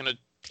was gonna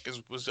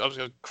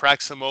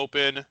crack some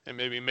open and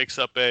maybe mix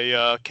up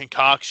a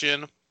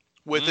concoction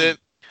with it,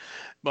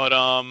 but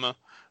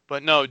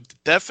no,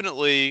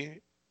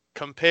 definitely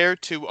compared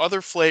to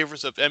other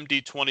flavors of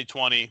MD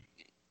 2020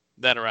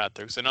 that are out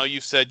there. Because I know you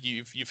said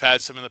you've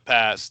had some in the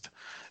past.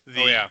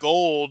 The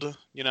Gold,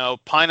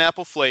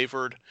 pineapple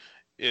flavored,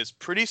 is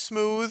pretty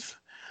smooth.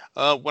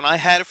 When I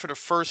had it for the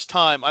first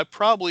time, I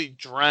probably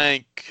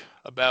drank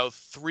about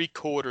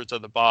 3/4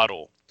 of the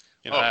bottle.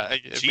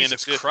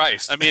 Jesus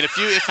Christ! I mean, if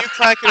you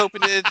crack it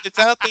open, it's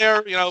out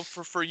there.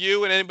 For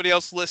you and anybody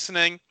else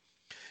listening,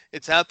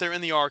 it's out there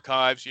in the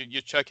archives.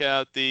 You check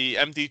out the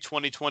MD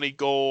 2020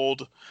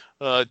 Gold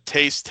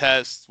taste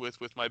test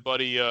with my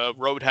buddy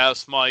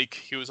Roadhouse Mike.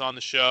 He was on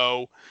the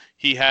show.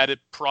 He had it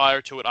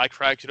prior to it. I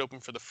cracked it open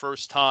for the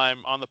first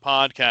time on the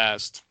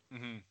podcast.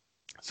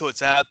 So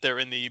it's out there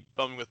in the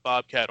Bumming with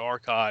Bobcat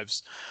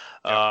archives.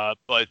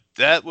 But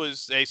that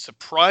was a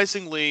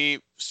surprisingly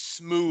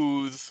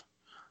smooth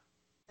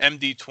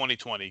MD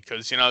 2020,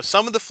 because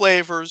some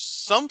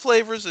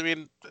flavors, I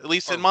mean, at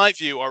least in my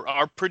view,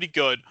 are pretty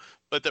good,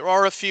 but there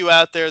are a few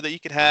out there that you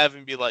could have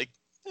and be like,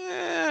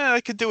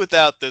 I could do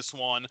without this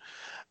one.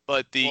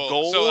 But the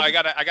Gold. So I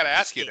gotta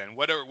ask you then,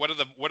 what are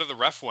the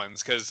rough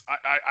ones? Because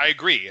I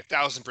agree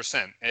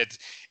 1,000%. It's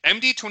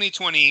MD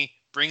 2020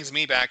 brings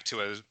me back to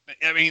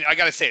I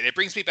gotta say it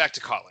brings me back to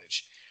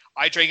college.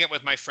 I drank it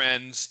with my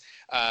friends.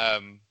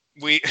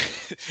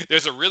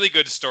 There's a really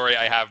good story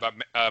I have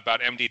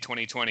about MD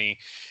 2020.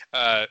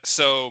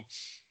 So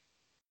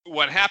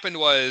what happened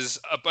was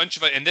a bunch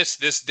of it, and this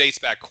dates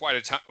back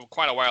quite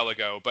a while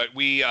ago. But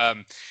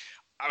I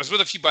was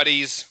with a few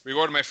buddies. We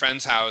were to my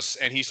friend's house,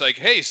 and he's like,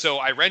 "Hey, so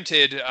I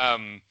rented."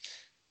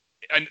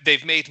 And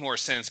they've made more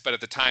since, but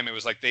at the time it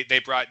was like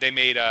they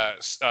made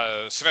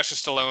Sylvester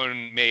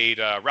Stallone made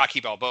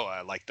Rocky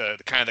Balboa, like the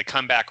kind of the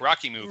comeback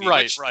Rocky movie.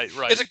 Right.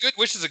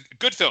 Which is a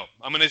good film.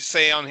 I'm going to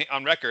say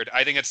on record.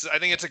 I think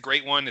it's a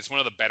great one. It's one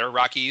of the better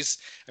Rockies.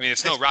 I mean,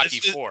 it's no Rocky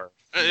 4.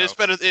 It's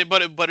better,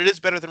 but it is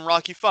better than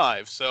Rocky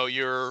 5. So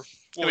you're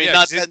Well, I mean, yeah,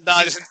 not 'cause that,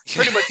 not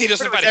pretty much he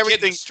doesn't pretty much fight a kid in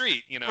everything. the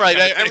street, you know. Right,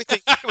 kind of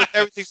thing.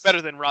 everything's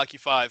better than Rocky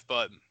 5,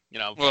 but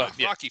Well,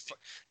 yeah.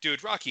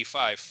 Dude, Rocky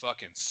 5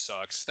 fucking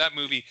sucks. That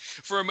movie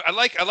I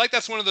like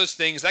that's one of those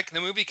things that the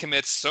movie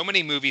commits so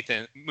many movie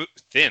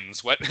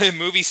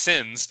movie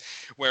sins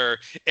where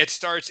it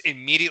starts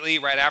immediately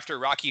right after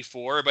Rocky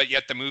 4, but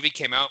yet the movie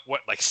came out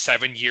like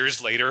 7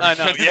 years later. I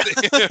know, yeah.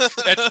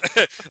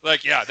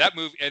 Like that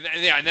movie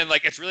and then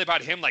like it's really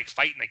about him like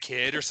fighting a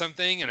kid or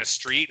something in a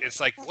street. It's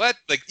like what?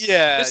 Like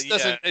this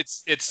doesn't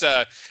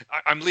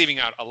I'm leaving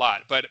out a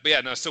lot. But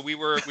yeah, no, so we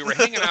were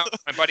hanging out.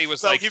 My buddy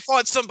was So like he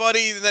fought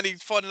somebody, and then he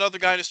fought another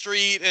guy in the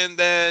street, and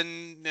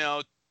then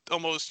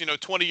almost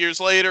 20 years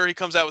later, he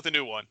comes out with a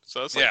new one.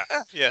 So it's like,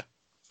 yeah.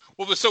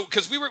 Well, so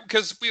because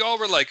we all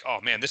were like, oh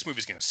man, this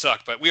movie's gonna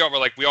suck, but we all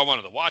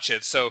wanted to watch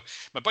it. So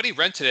my buddy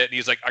rented it, and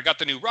he's like, I got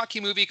the new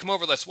Rocky movie, come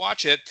over, let's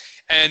watch it.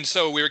 And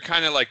so we were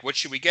kind of like, what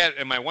should we get?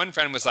 And my one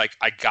friend was like,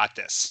 I got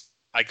this.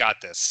 I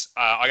got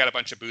a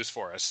bunch of booze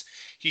for us.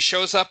 He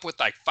shows up with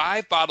like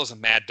 5 bottles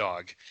of Mad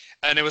Dog,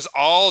 and it was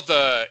all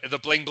the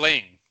bling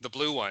bling, the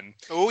blue one.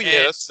 Oh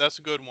yeah, that's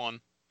a good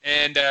one.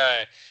 And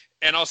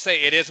I'll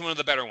say it is one of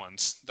the better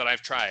ones that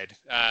I've tried.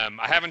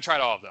 I haven't tried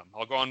all of them.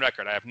 I'll go on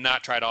record. I have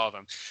not tried all of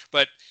them.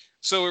 But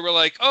so we were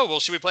like, oh, well,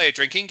 should we play a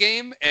drinking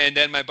game? And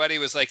then my buddy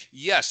was like,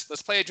 yes,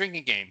 let's play a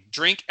drinking game.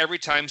 Drink every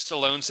time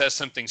Stallone says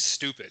something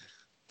stupid.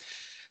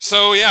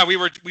 So yeah, we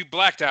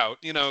blacked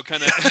out,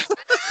 kind of.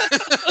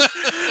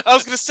 I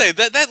was gonna say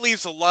that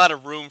leaves a lot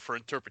of room for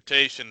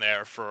interpretation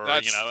there for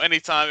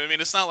anytime. I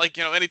mean, it's not like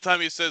anytime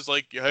he says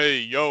like, hey,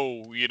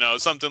 yo,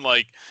 something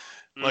like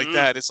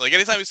that. It's like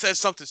anytime he says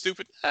something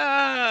stupid,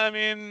 I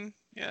mean,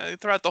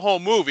 throughout the whole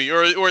movie,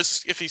 or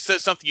if he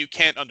says something you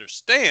can't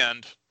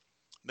understand,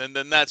 then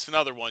that's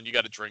another one you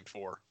got to drink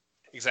for.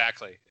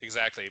 Exactly.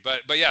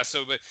 But yeah,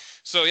 so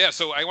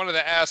I wanted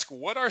to ask,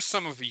 what are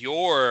some of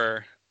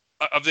your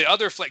of the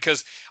other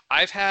because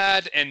I've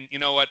had, and you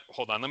know what?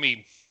 Hold on, let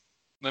me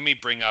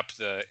bring up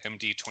the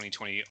MD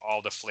 2020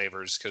 all the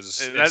flavors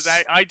because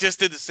I just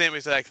did the same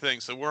exact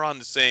thing, so we're on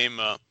the same.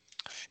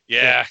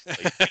 Yeah.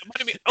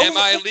 I mean, am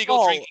I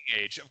legal drinking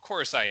age? Of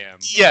course I am.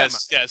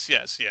 Yes,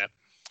 yeah.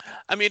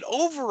 I mean,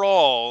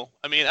 overall,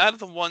 out of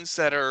the ones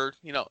that are,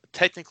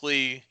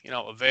 technically,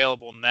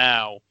 available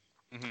now,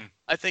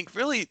 I think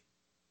really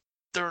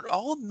they're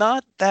all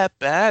not that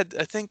bad.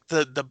 I think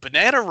the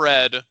Banana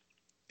Red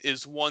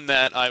is one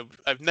that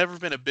I've never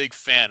been a big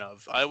fan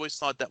of. I always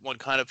thought that one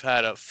kind of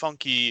had a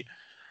funky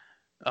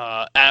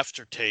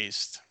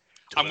aftertaste.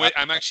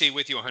 I'm actually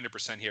with you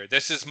 100% here.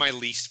 This is my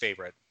least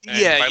favorite. And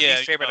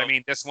least favorite, I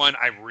mean this one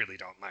I really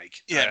don't like.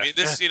 Yeah, I mean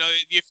this,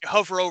 if you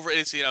hover over it,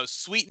 it's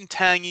sweet and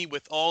tangy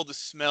with all the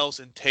smells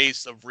and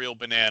tastes of real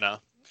banana.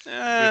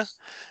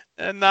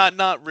 And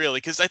not really,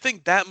 because I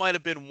think that might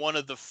have been one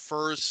of the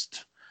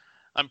first.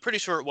 I'm pretty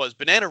sure it was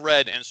Banana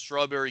Red and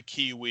Strawberry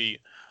Kiwi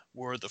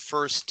were the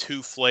first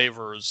 2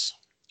 flavors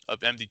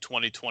of MD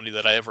 2020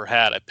 that I ever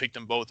had. I picked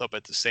them both up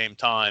at the same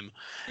time.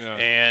 Yeah.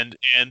 And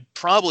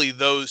probably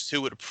those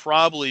 2 would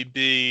probably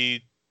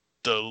be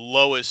the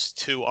lowest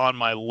 2 on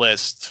my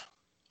list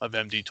of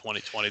MD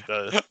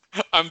 2020.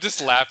 I'm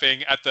just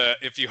laughing at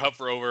if you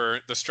hover over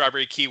the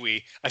Strawberry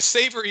Kiwi, a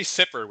savory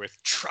sipper with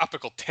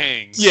tropical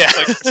tang. Yeah.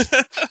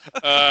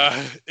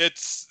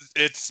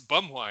 It's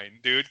bum wine,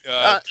 dude.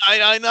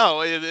 I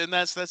know, and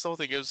that's the whole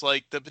thing. It was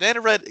like the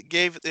Banana Red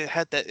it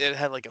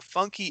had like a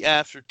funky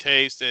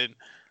aftertaste, and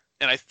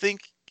I think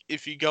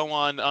if you go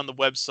on the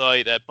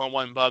website at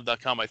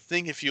bumwinebob.com, I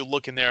think if you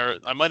look in there,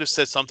 I might have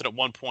said something at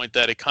one point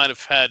that it kind of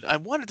had, I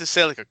wanted to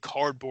say like a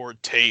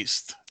cardboard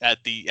taste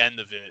at the end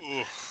of it.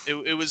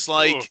 It was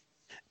like,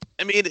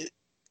 I mean,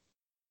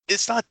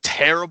 it's not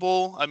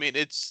terrible. I mean,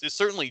 it's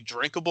certainly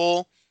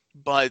drinkable,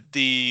 but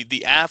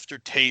the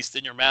aftertaste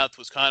in your mouth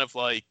was kind of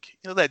like,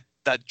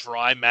 that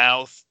dry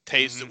mouth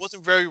taste. Mm-hmm. It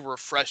wasn't very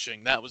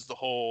refreshing. That was the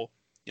whole,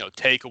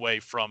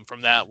 takeaway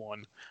from that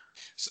one.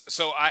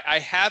 So I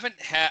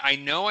haven't had. I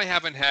know I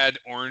haven't had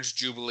Orange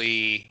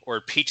Jubilee or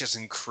Peaches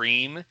and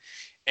Cream,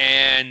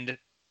 and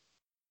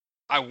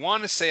I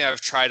want to say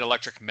I've tried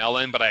Electric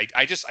Melon, but I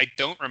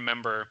don't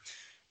remember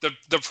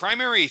the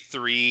primary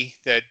 3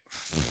 that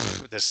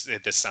this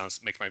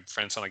makes my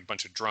friends sound like a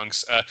bunch of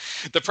drunks.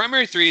 The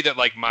primary 3 that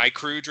like my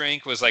crew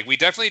drank was like we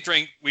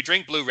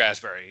drink Blue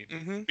Raspberry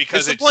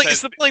because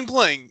it's the bling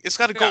bling. It's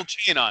got a gold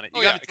chain on it.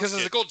 Because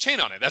there's a gold chain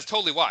on it. That's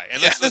totally why.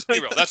 And let's be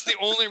real. That's the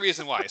only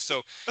reason why.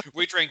 So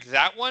we drank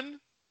that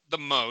one the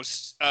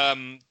most.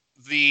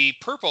 The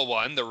purple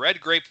one, the red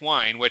grape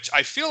wine, which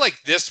I feel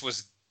like there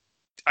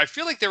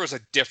was a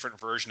different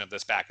version of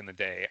this back in the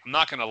day. I'm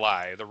not going to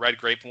lie. The red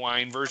grape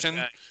wine version.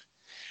 Okay.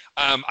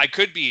 I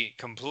could be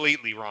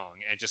completely wrong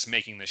and just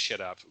making this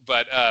shit up.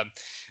 But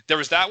there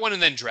was that one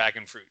and then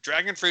Dragon Fruit.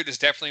 Dragon Fruit is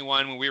definitely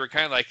one when we were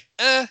kind of like,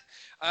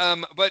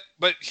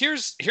 But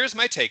here's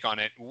my take on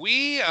it.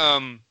 We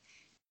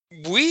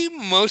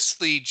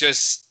mostly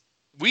just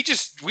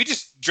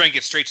drank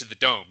it straight to the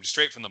dome,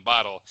 straight from the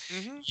bottle.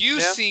 Mm-hmm.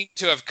 You seem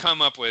to have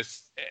come up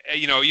with,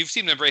 you've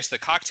seemed to embrace the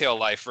cocktail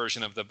life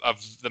version of the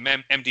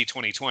MD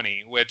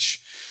 2020,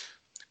 which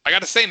I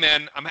got to say,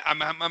 man,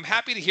 I'm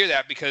happy to hear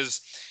that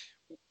because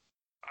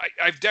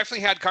I've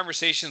definitely had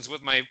conversations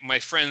with my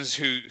friends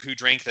who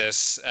drank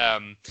this,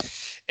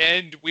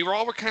 and we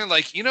were kind of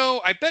like,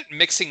 I bet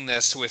mixing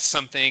this with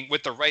something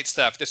with the right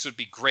stuff, this would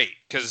be great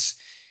because.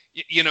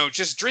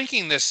 Just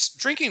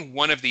drinking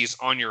one of these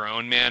on your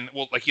own, man.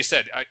 Well, like you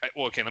said,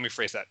 well, okay, let me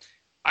phrase that.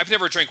 I've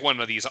never drank one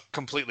of these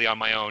completely on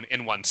my own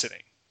in one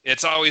sitting.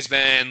 It's always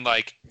been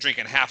like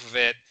drinking half of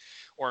it,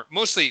 or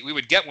mostly we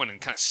would get one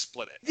and kind of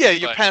split it. Yeah,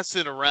 you pass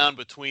it around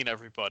between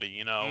everybody,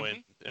 and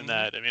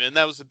that. I mean, and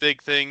that was a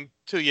big thing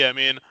too. Yeah, I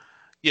mean,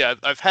 yeah,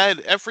 I've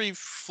had every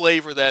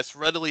flavor that's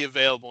readily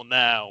available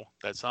now.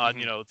 That's on,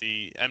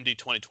 the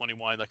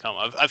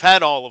MD2020wine.com. I've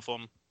had all of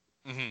them.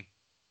 Mm-hmm.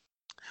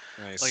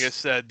 Nice. Like I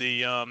said,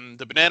 the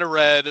banana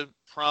red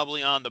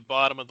probably on the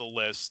bottom of the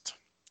list.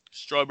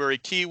 Strawberry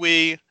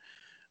kiwi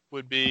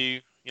would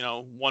be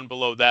one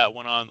below that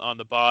one on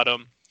the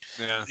bottom.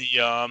 Yeah.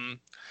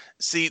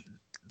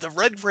 The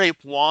red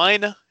grape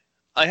wine,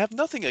 I have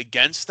nothing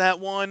against that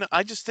one.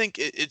 I just think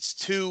it's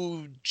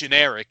too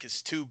generic.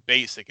 It's too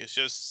basic. It's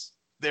just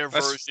their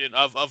version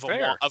of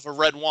a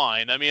red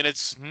wine. I mean,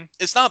 it's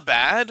not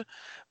bad,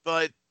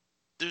 but.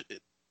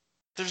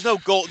 There's no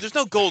gold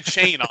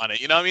chain on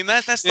it. I mean,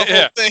 that's the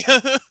whole thing.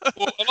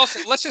 Well, and also,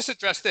 let's just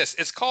address this.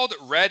 It's called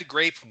red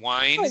grape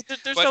wine. No,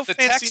 there's but no the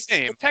fancy text,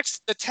 name.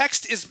 The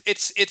text is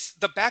it's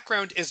the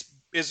background is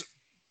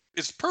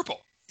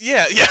purple.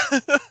 Yeah.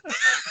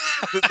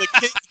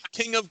 the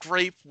king of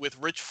grape with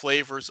rich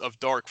flavors of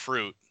dark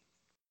fruit.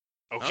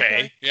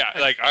 Okay. Yeah.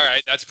 Like, all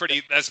right, that's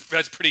pretty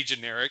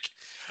generic.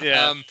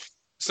 Yeah.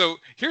 So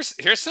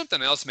here's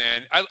something else,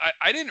 man.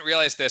 I didn't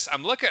realize this.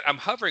 I'm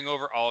hovering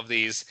over all of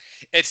these.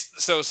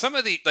 Some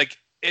of the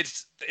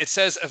it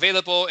says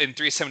available in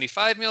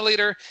 375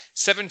 milliliter,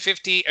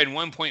 750, and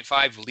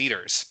 1.5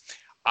 liters.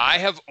 I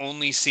have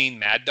only seen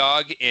Mad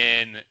Dog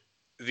in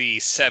the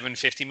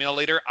 750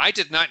 milliliter. I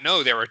did not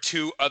know there were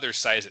two other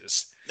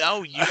sizes.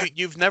 No,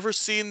 you've never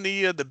seen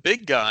the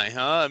big guy,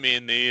 huh? I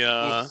mean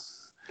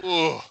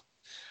Ooh.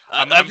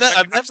 I've never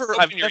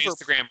your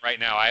Instagram right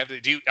now. I have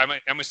to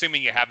I'm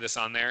assuming you have this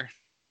on there.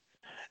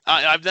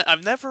 I've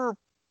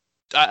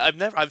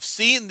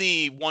seen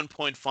the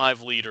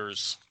 1.5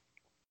 liters.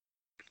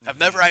 I've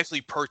never actually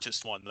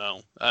purchased one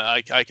though.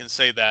 I can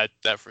say that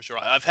for sure.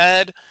 I've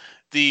had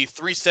the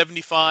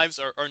 375s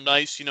are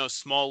nice,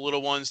 small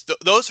little ones.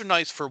 Those are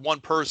nice for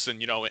one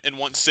person, in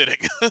one sitting.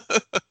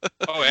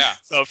 Oh yeah.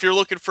 So if you're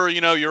looking for,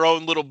 your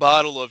own little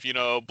bottle of,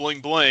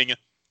 bling bling,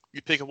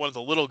 you pick up one of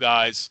the little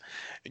guys,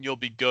 and you'll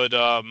be good.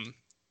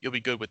 You'll be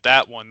good with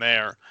that one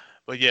there.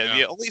 But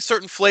yeah, only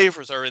certain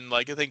flavors are in,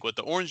 like, I think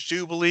the Orange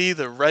Jubilee,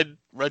 the red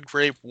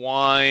grape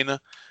wine,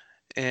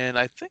 and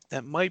I think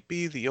that might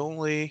be the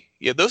only.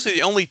 Yeah, those are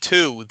the only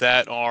two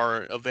that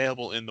are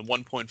available in the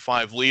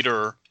 1.5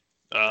 liter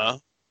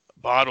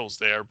bottles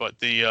there. But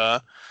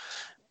the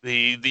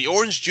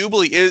Orange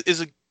Jubilee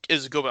is a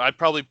good one. I'd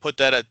probably put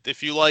that at,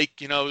 if you like,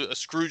 a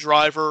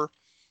screwdriver,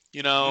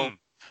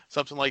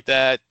 something like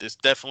that. It's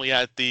definitely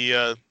at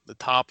the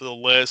top of the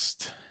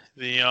list.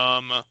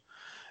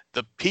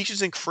 The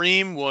peaches and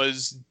cream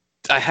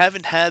I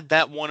haven't had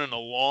that one in a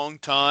long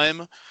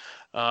time,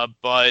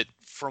 but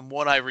from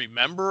what I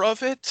remember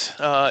of it,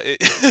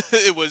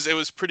 it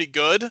was pretty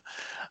good.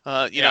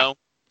 And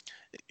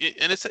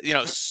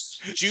it's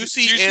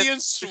juicy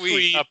and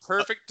sweet, a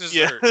perfect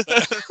dessert.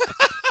 Yeah.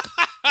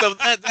 So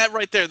that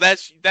right there,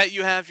 that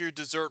you have your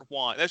dessert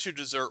wine. That's your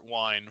dessert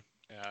wine.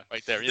 Yeah,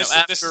 right there.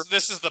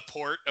 This is the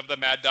port of the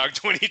Mad Dog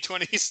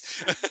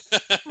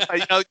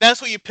 2020s.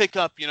 That's what you pick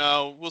up.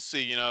 We'll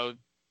see.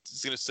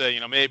 It's gonna say,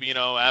 maybe,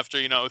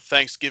 after,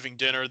 Thanksgiving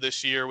dinner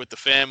this year with the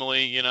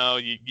family,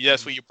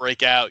 that's what you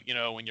break out,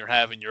 when you're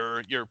having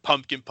your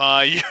pumpkin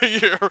pie,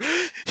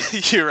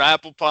 your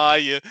apple pie.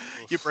 You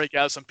break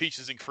out some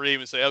peaches and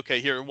cream and say,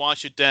 okay, here,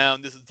 wash it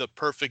down. This is the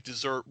perfect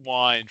dessert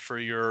wine for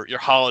your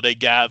holiday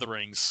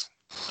gatherings.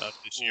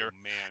 This year,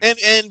 man.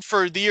 And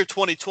for the year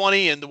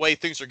 2020 and the way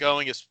things are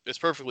going, it's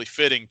perfectly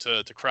fitting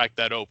to crack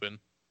that open.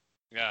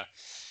 Yeah,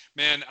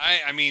 man.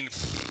 I mean,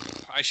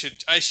 I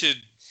should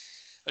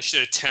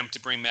attempt to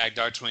bring Mad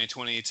Dog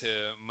 2020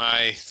 to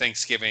my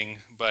Thanksgiving,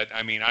 but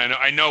I mean,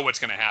 I know what's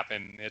going to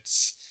happen. It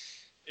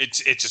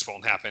just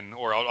won't happen,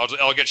 or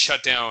I'll get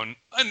shut down,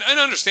 and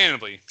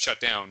understandably shut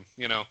down.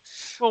 Well,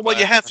 what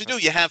you have to do,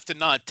 you have to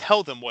not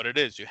tell them what it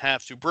is. You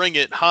have to bring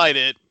it, hide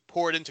it,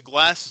 pour it into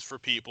glasses for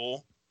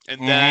people.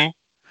 And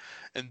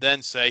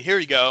then say, here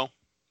you go,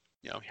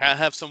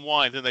 have some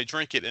wine. Then they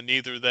drink it, and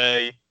either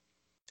they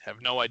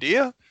have no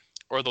idea,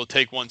 or they'll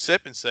take one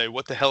sip and say,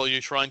 what the hell are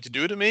you trying to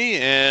do to me?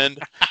 And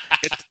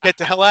get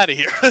the hell out of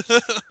here.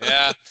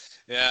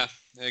 Yeah,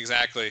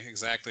 exactly.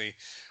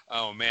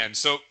 Oh man,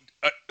 so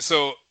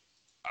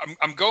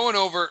I'm going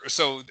over.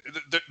 So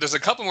there's a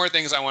couple more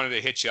things I wanted to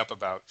hit you up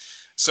about.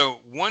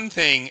 So one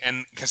thing,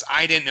 and because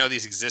I didn't know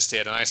these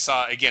existed, and I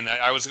saw, again,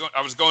 I was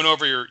going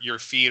over your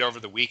feed over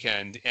the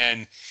weekend,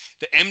 and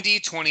the MD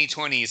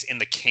 2020s in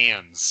the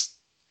cans.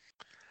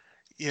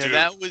 Yeah, Dude,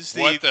 that was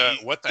what the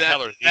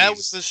hell are these? That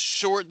was the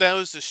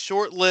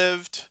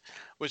short-lived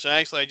which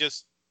I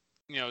just,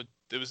 it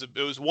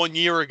was 1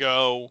 year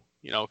ago,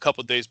 a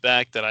couple of days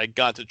back that I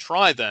got to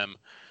try them,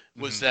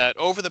 was that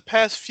over the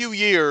past few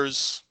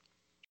years,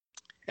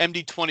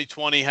 MD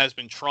 2020 has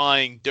been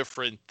trying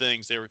different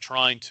things. They were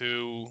trying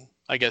to,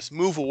 I guess,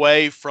 move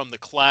away from the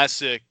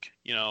classic,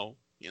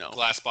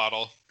 glass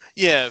bottle.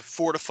 Yeah,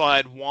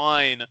 fortified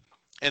wine,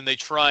 and they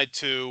tried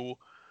to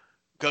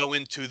go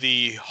into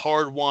the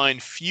hard wine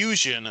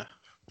fusion,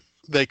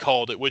 they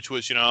called it, which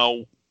was,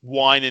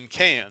 wine in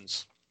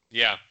cans.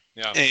 Yeah.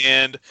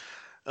 And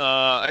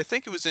I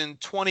think it was in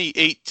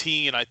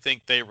 2018, I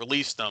think they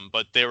released them,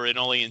 but they were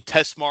only in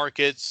test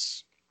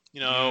markets.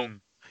 You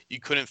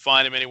couldn't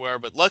find them anywhere.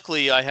 But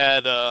luckily, I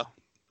had a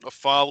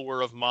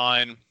follower of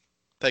mine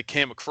that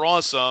came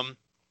across them.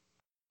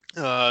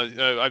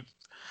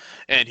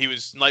 And he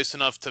was nice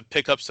enough to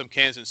pick up some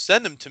cans and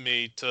send them to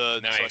me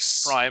to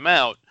try them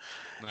out.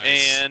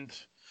 Nice. And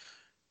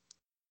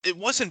it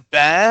wasn't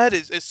bad.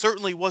 It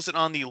certainly wasn't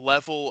on the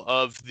level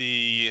of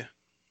the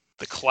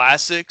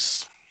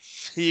classics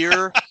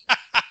here.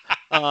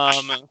 But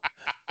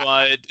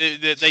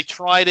they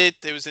tried it.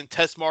 It was in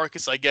test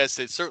markets. I guess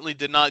it certainly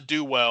did not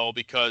do well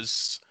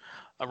because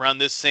around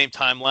this same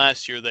time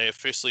last year, they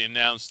officially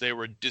announced they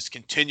were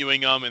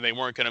discontinuing them and they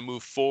weren't going to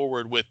move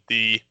forward with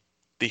the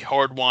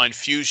hard wine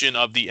fusion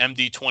of the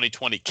MD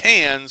 2020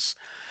 cans.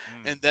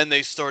 And then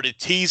they started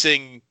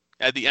teasing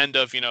at the end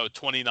of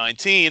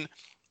 2019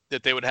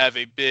 that they would have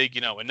a big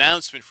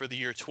announcement for the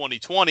year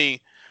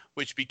 2020,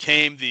 which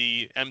became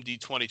the MD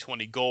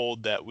 2020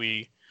 Gold that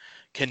we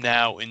can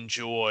now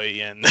enjoy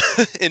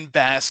and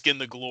bask in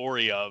the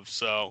glory of.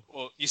 So,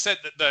 well, you said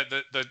that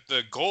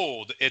the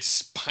gold,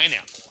 it's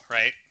pineapple,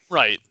 right?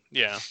 Right.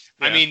 Yeah.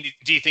 I mean,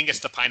 do you think it's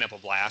the Pineapple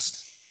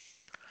Blast?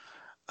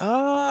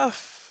 I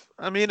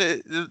mean,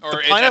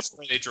 Or that's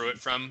where they drew it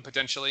from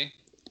potentially?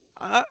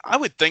 I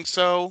would think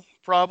so.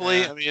 Probably.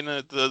 Yeah. I mean,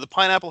 the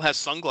pineapple has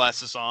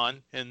sunglasses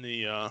on in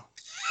the on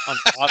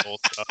the bottle,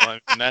 so I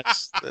mean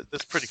that's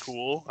pretty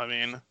cool. I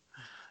mean,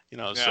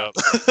 so.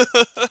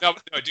 no,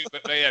 dude,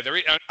 but yeah,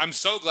 I'm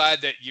so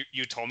glad that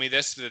you told me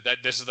this.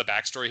 That this is the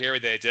backstory here.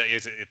 That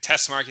it's a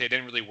test market. It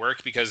didn't really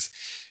work because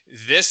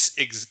this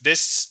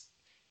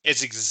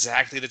is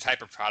exactly the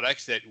type of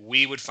product that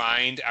we would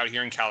find out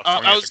here in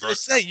California. I was going to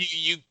say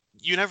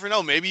you never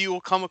know. Maybe you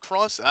will come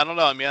across it. I don't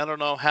know. I mean, I don't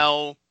know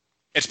how.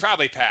 It's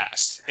probably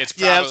passed. I was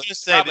going to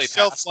say the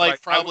shelf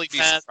life probably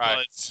passed,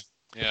 but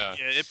yeah,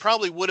 it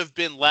probably would have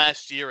been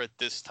last year at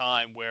this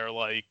time where,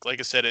 like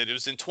I said, it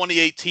was in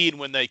 2018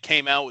 when they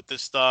came out with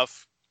this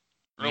stuff,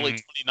 early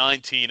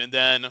 2019, and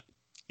then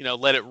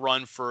let it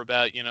run for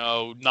about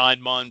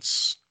 9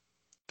 months.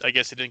 I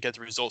guess it didn't get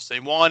the results they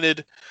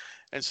wanted,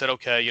 and said,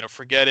 okay,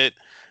 forget it.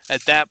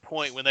 At that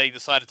point, when they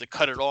decided to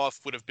cut it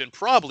off, would have been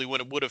probably when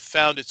it would have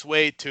found its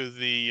way to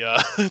the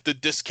the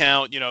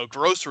discount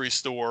grocery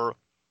store.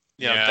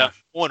 Down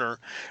the corner,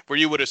 where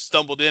you would have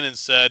stumbled in and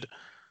said,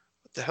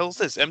 "What the hell is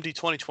this? MD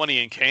 2020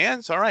 in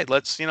cans? All right,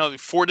 let's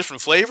 4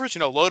 different flavors.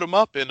 Load them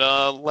up and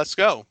let's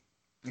go."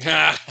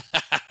 Yeah,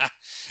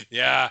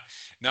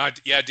 no,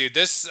 yeah, dude.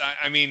 This,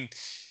 I mean,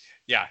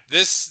 yeah,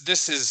 this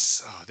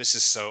is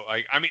so.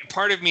 I mean,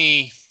 part of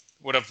me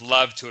would have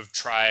loved to have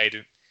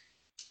tried.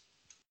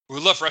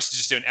 We'd love for us to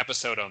just do an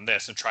episode on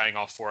this and trying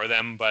all 4 of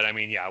them, but I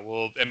mean, yeah,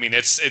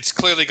 it's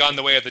clearly gone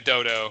the way of the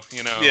dodo,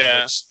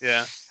 Yeah,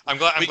 yeah. I'm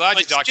glad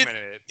you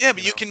documented it. Yeah,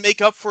 but you can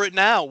make up for it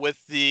now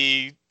with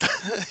the.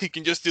 You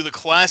can just do the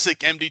classic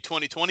MD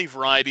 2020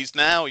 varieties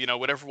now.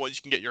 Whatever ones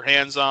you can get your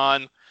hands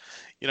on,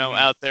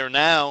 out there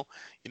now.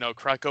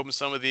 Crack open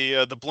some of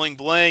the bling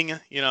bling.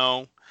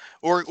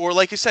 Or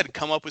like you said,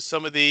 come up with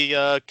some of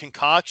the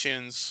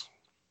concoctions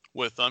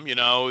with them.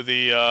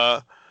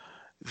 The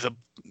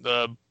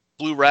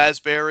blue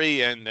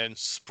raspberry and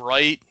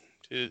Sprite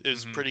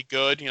is pretty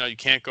good. You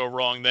can't go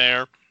wrong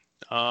there.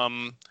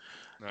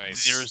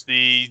 Nice. There's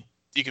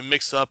you can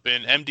mix up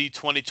an MD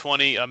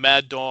 2020 a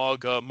Mad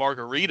Dog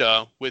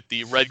margarita with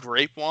the red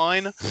grape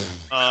wine.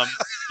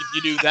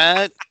 You do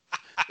that.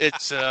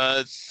 It's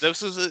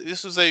this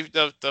was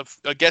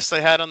a guest I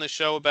had on the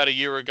show about a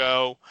year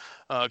ago.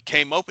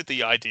 Came up with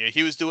the idea.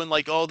 He was doing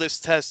like all this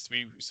tests.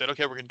 We said,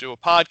 okay, we're gonna do a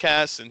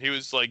podcast, and he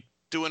was like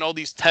doing all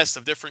these tests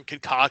of different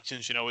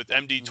concoctions, with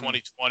MD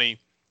 2020,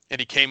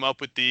 and he came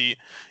up with the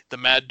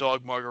Mad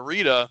Dog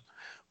margarita,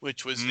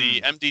 which was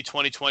the MD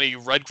 2020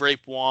 red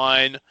grape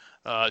wine,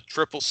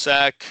 triple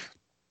sec,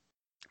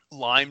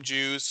 lime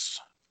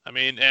juice. I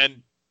mean,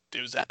 and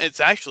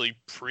it's actually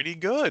pretty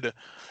good.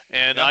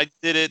 And I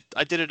did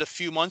it a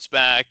few months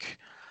back.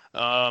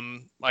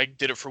 I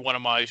did it for one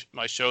of my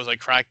shows. I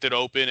cracked it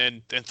open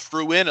and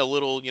threw in a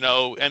little,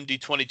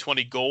 MD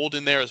 2020 Gold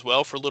in there as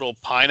well for a little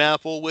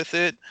pineapple with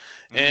it.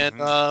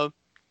 And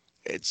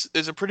it's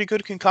a pretty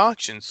good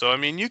concoction. So I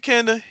mean, you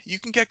can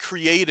get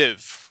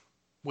creative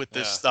with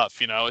this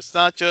stuff. It's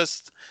not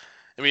just.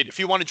 I mean, if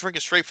you want to drink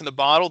it straight from the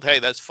bottle, hey,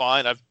 that's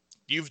fine.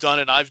 You've done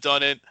it. I've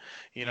done it.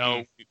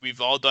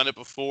 We've all done it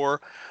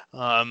before.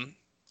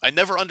 I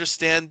never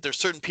understand. There's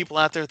certain people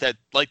out there that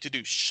like to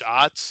do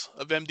shots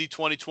of MD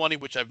 2020,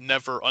 which I've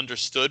never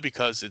understood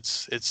because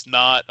it's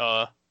not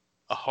a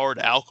hard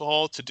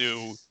alcohol to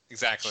do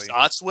Exactly.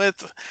 shots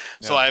with.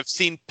 So Yeah. I've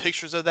seen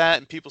pictures of that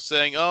and people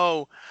saying,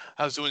 "Oh,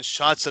 I was doing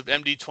shots of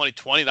MD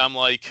 2020," and I'm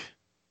like,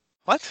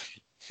 "What?"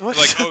 What?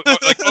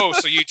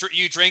 So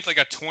you drank like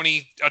a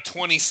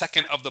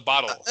 20-second of the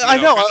bottle. You I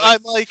know. 'cause,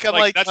 I'm like,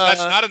 that's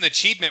not an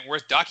achievement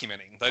worth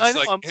documenting. That's I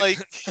know. I'm like,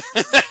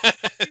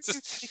 it's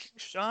you're taking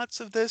shots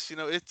of this.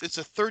 It's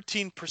a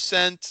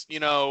 13%,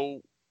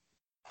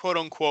 quote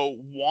unquote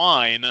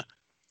wine.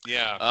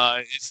 yeah.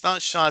 It's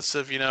not shots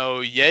of,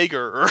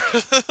 Jaeger or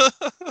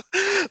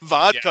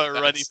vodka Yeah, or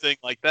that's- anything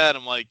like that.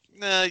 I'm like,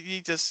 nah,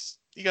 you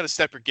got to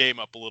step your game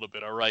up a little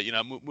bit. All right.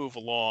 Move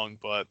along.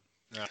 But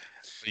Yeah.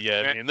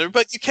 yeah, Man. I mean,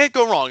 but you can't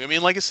go wrong. I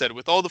mean, like I said,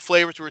 with all the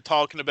flavors we were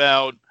talking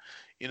about,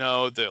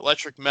 the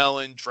electric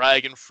melon,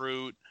 dragon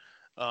fruit.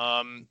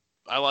 I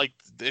like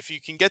if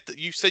you can get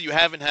you said you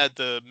haven't had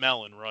the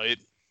melon, right?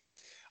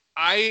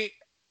 Or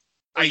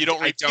you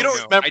don't. I You don't don't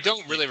know. remember.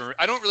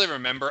 I don't really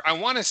remember. I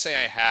want to say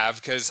I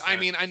have because I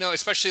mean I know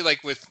especially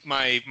like with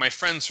my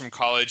friends from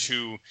college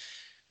who,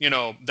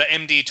 the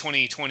MD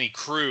 2020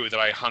 crew that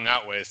I hung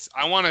out with.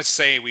 I want to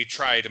say we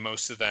tried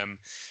most of them,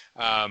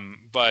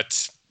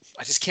 but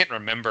I just can't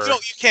remember. You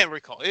can't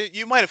recall.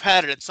 You might have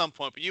had it at some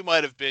point, but you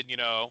might have been,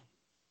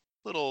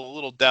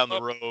 little down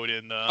the road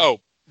in.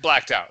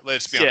 Blacked out.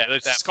 Let's be Yeah,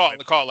 honest. that's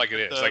Let's call it like it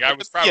is. Like I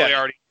was probably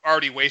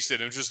already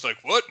wasted and just like,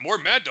 what? More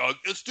Mad Dog?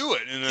 Let's do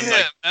it. And then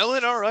Yeah,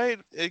 melon. All right.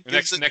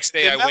 the next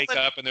day I wake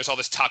up and there's all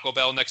this Taco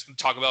Bell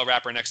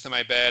wrapper next to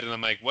my bed and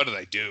I'm like, what did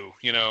I do?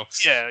 Yeah.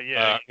 Feel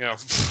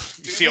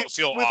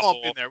We've awful.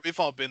 all been there. We've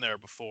all been there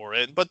before.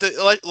 But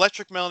the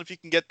electric melon, if you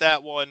can get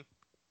that one,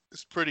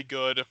 it's pretty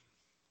good.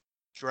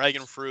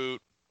 Dragon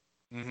fruit,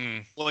 Mm-hmm.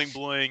 bling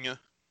bling,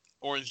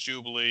 orange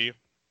jubilee.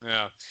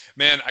 Yeah,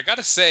 man, I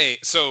gotta say,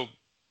 so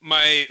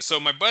my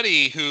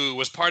buddy who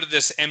was part of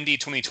this MD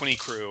 2020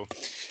 crew,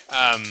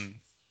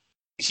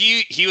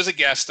 he was a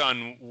guest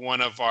on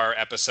one of our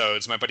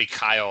episodes. My buddy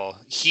Kyle,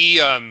 he's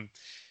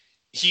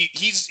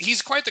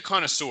quite the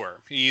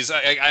connoisseur.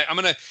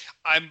 I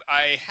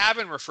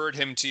haven't referred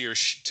him to your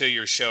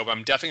show, but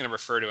I'm definitely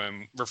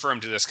gonna refer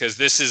him to this because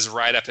this is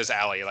right up his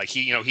alley. Like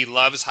he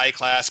loves high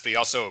class, but he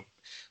also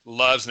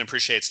loves and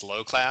appreciates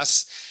low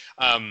class.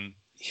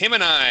 Him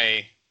and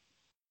I.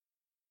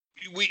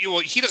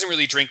 He doesn't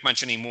really drink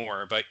much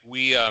anymore, but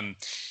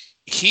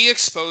he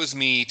exposed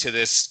me to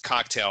this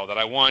cocktail that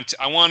I want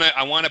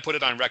to put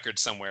it on record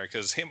somewhere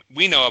because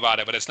we know about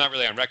it, but it's not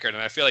really on record,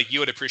 and I feel like you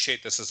would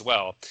appreciate this as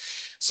well.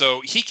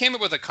 So he came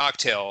up with a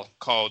cocktail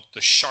called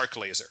the Shark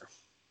Laser,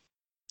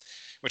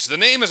 which the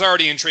name is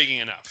already intriguing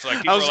enough.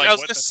 Like I was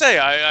going to say,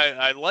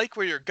 I like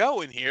where you're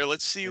going here.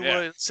 Let's see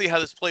let's see how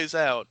this plays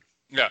out.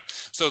 Yeah.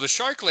 So the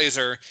Shark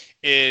Laser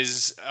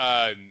is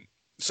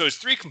so it's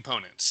 3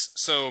 components.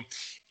 So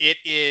it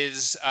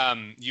is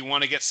you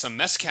want to get some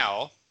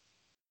mezcal.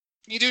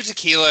 You do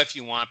tequila if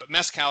you want, but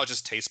mezcal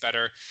just tastes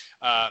better.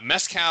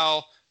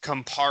 Mezcal,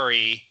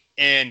 Campari,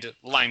 and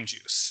lime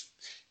juice.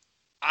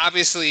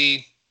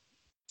 Obviously,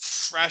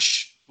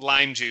 fresh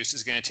lime juice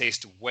is going to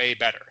taste way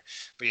better.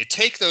 But you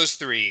take those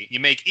 3, you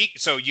make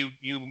so you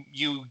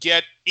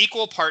get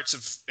equal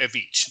parts of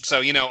each.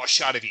 So a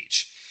shot of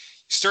each.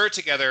 Stir it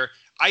together,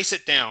 ice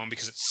it down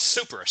because it's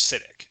super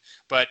acidic.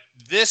 But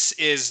this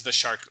is the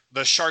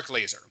Shark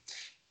Laser.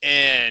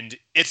 And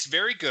it's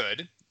very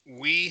good.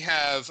 We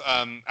have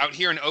out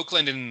here in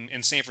Oakland and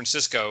in San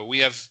Francisco, we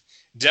have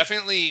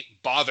definitely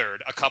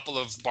bothered a couple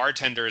of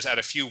bartenders at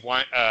a few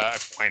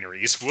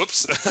wineries,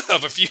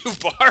 of a few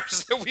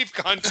bars that we've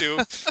gone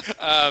to,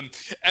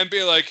 and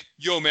be like,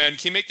 "Yo, man,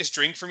 can you make this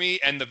drink for me?"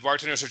 And the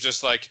bartenders are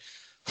just like,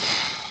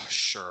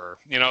 "Sure,"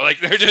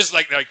 like they're just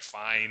like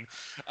fine.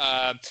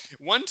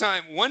 One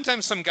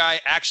time, some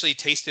guy actually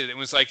tasted it and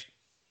was like.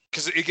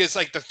 Because it gets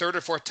like the 3rd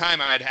or 4th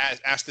time I had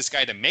asked this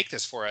guy to make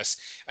this for us.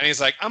 And he's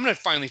like, I'm going to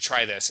finally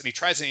try this. And he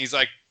tries it and he's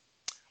like,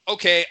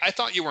 okay, I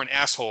thought you were an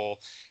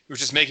asshole who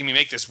was just making me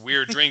make this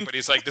weird drink. But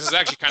he's like, this is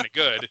actually kind of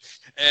good.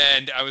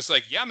 And I was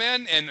like, yeah,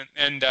 man.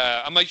 And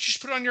I'm like, you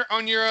should put it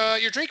on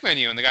your drink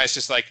menu. And the guy's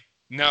just like,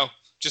 no,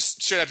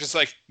 just straight up just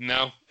like,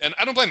 no. And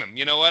I don't blame him.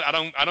 You know what? I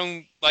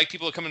don't like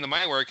people who come into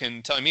my work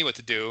and telling me what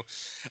to do.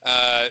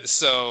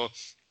 So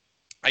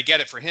I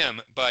get it for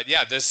him, but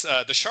yeah, this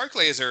the Shark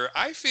Laser.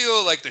 I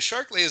feel like the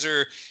Shark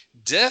Laser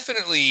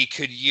definitely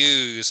could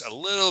use a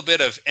little bit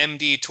of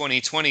MD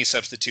 2020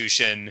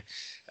 substitution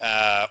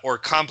or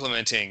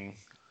complementing.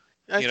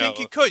 I think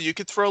you could. You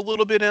could throw a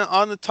little bit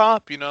on the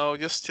top,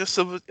 just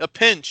a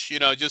pinch,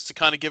 just to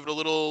kind of give it a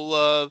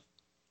little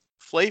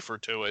flavor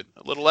to it,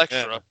 a little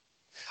extra. Yeah.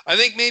 I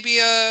think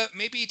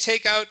maybe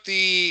take out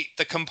the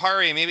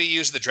Campari, maybe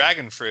use the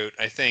dragon fruit.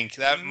 I think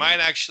that might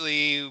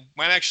actually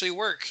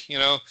work.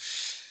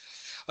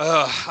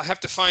 I have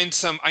to find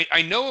some.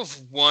 I know of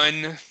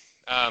one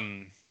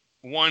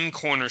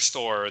corner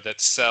store that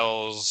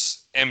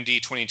sells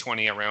MD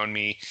 2020 around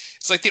me.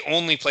 It's like the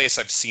only place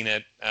I've seen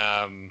it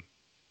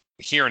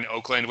here in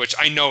Oakland, which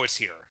I know it's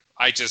here.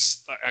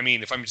 I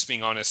mean, if I'm just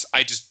being honest,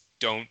 I just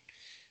don't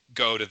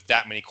go to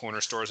that many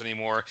corner stores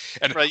anymore.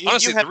 And Right,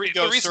 honestly, you have the to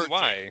go reason searching.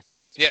 why,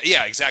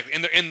 yeah, exactly.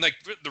 And like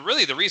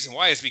the reason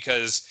why is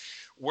because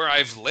where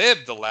I've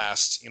lived the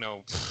last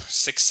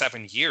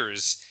 6-7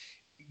 years,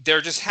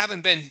 there just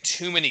haven't been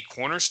too many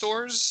corner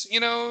stores,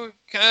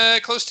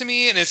 close to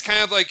me, and it's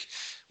kind of like,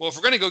 well, if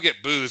we're gonna go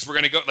get booze, we're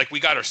gonna go, like, we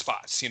got our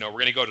spots, we're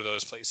gonna go to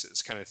those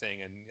places, kind of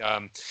thing. And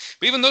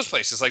but even those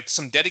places, like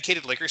some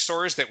dedicated liquor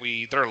stores that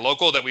are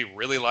local that we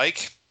really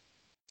like,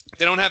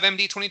 they don't have MD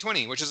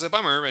 2020, which is a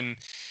bummer. And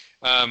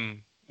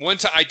one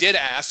time I did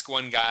ask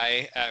one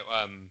guy at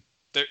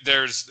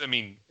I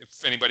mean,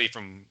 if anybody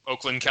from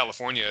Oakland,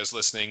 California is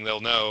listening,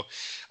 they'll know.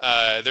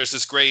 There's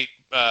this great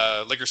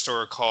liquor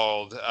store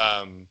called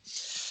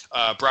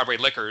Broadway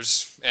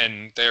Liquors,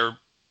 and they're,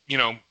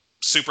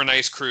 super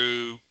nice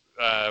crew.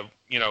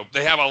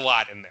 They have a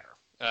lot in there.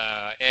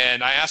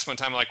 And I asked one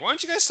time, like, why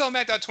don't you guys sell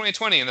MacDot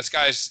 2020? And this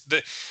guy's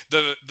the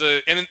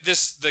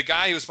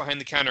guy who was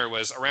behind the counter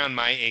was around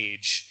my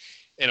age,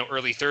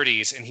 early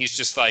 30s, and he's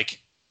just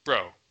like,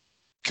 bro,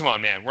 come on,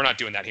 man, we're not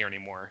doing that here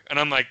anymore. And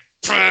I'm like,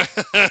 I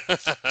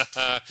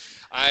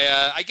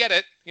get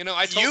it.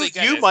 I totally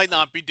get it. You might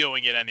not be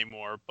doing it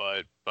anymore,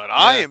 but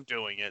I am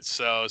doing it.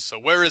 So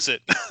where is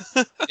it?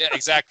 Yeah,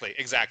 exactly.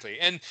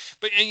 And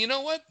you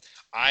know what?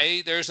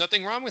 There's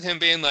nothing wrong with him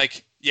being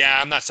like, yeah,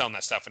 I'm not selling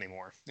that stuff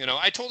anymore.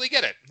 I totally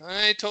get it.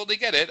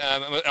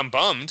 I'm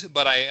bummed,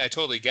 but I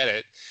totally get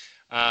it.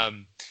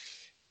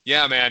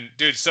 Yeah, man,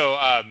 dude. So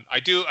I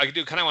do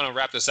kind of want to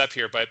wrap this up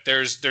here, but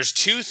there's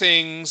two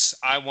things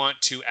I want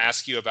to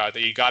ask you about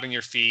that you got in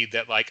your feed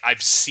that, like,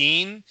 I've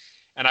seen,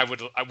 and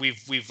we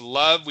would have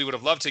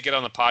loved to get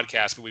on the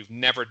podcast, but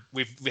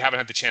we haven't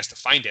had the chance to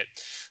find it.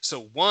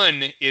 So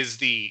one is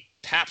the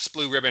Pabst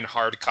Blue Ribbon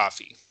hard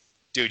coffee.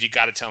 Dude, you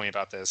got to tell me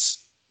about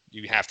this.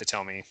 You have to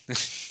tell me.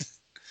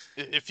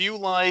 If you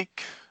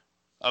like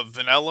a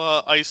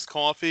vanilla iced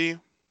coffee,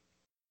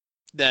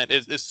 then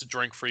it's the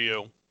drink for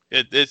you.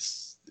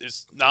 It's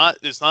not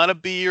a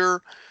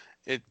beer.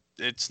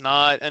 It's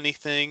not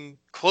anything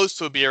close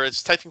to a beer.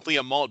 It's technically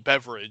a malt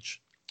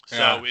beverage. So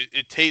Yeah.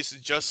 it tastes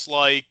just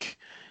like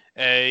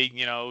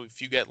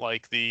if you get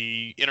like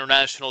the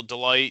International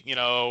Delight,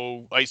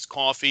 iced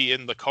coffee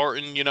in the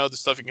carton, the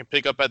stuff you can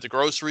pick up at the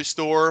grocery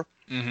store.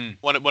 Mm-hmm.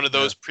 One of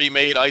those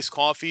pre-made iced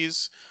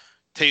coffees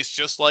tastes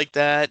just like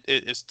that.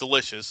 It's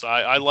delicious.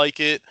 I like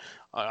it.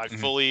 I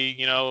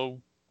fully,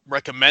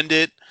 recommend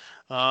it.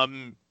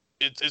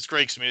 It's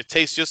great to me. It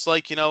tastes just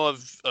like,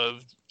 of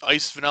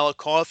iced vanilla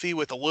coffee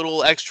with a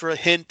little extra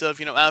hint of,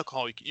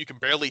 alcohol. You can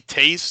barely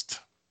taste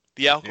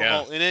the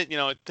alcohol in it.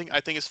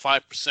 I think it's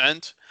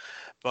 5%,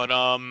 but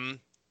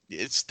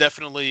it's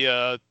definitely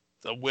a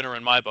winner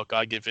in my book.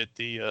 I give it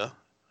the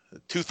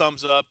 2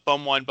 thumbs up,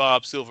 Bumwine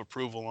Bob seal of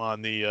approval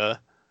on the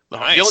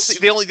Nice.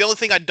 the only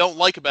thing I don't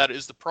like about it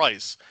is the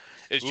price.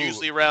 It's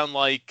usually around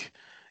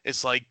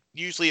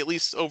usually at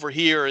least over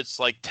here it's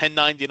like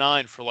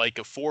 $10.99 for like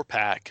a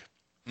 4-pack.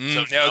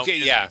 So,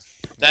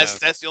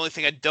 that's the only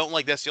thing I don't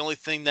like. That's the only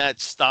thing that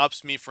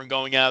stops me from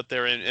going out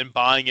there and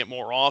buying it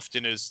more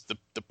often is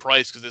the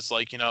price, because it's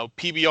like,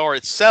 PBR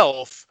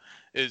itself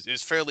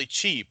is fairly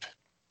cheap.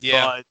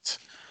 Yeah. But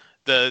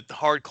the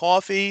hard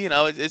coffee,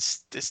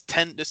 it's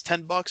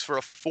 $10 for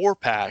a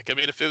 4-pack. I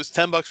mean, if it was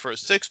 $10 for a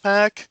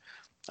 6-pack,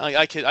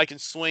 I can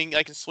swing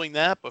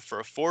that, but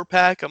for a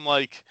 4-pack, I'm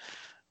like,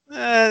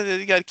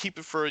 you got to keep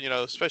it for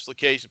special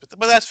occasions. But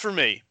that's for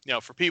me.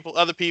 For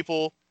other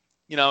people,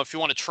 if you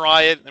want to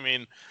try it, I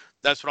mean,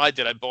 that's what I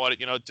did. I bought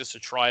it, just to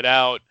try it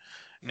out,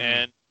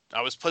 and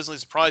I was pleasantly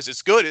surprised.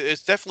 It's good.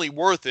 It's definitely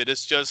worth it.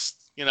 It's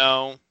just,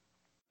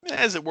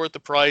 is it worth the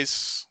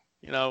price?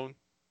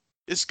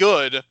 It's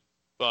good,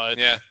 but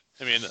Yeah.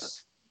 I mean.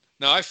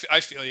 No, I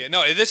feel you.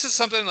 No, this is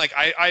something like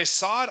I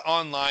saw it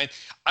online.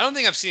 I don't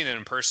think I've seen it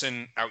in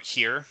person out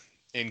here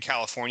in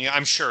California.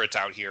 I'm sure it's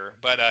out here,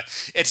 but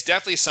it's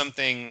definitely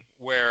something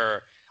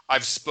where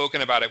I've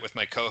spoken about it with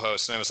my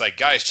co-host, and I was like,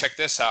 guys, check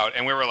this out.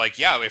 And we were like,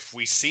 yeah, if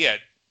we see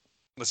it,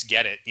 let's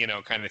get it,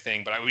 kind of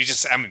thing. But we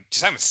just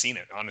haven't seen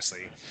it,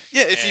 honestly.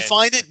 Yeah, if you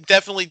find it,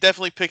 definitely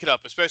pick it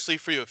up, especially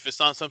for you. If it's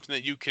not something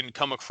that you can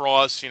come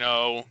across,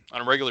 on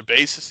a regular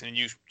basis, and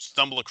you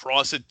stumble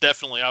across it,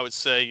 definitely I would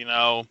say,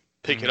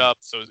 pick it up.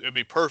 So it would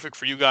be perfect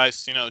for you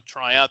guys,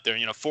 try out there.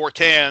 4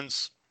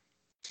 cans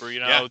for,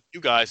 you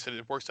guys.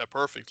 It works out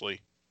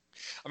perfectly.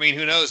 I mean,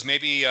 who knows?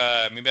 Maybe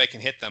I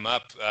can hit them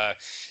up.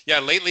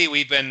 Lately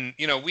we've been,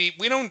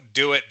 we don't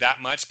do it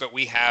that much, but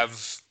we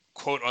have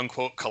quote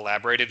unquote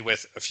collaborated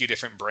with a few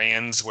different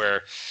brands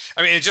where,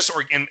 I mean,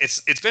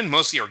 it's been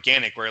mostly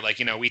organic where, like,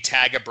 we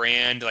tag a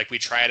brand, like we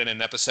try it in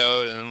an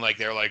episode, and then, like,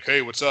 they're like,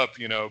 hey, what's up,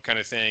 kind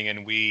of thing.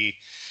 And we,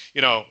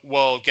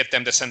 we'll get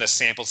them to send us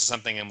samples of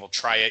something and we'll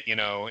try it,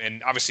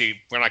 and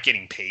obviously we're not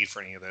getting paid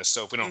for any of this.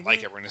 So if we don't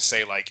like it, we're going to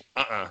say, like,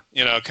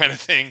 kind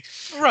of thing.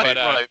 Right, But,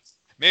 right.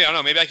 maybe I don't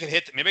know. Maybe I could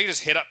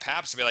just hit up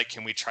Paps and be like,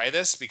 "Can we try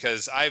this?"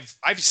 Because I've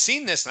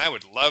seen this and I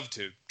would love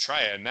to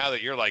try it. And now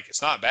that you're like,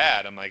 it's not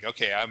bad, I'm like,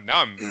 okay,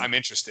 I'm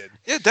interested.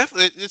 Yeah,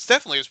 definitely.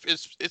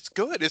 It's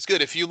good. It's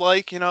good if you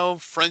like,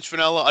 French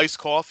vanilla iced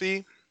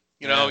coffee.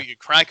 You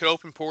crack it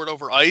open, pour it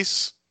over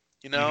ice.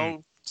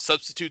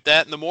 Substitute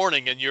that in the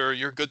morning, and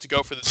you're good to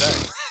go for the day.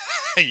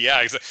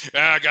 Yeah, exactly.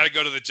 I got to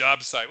go to the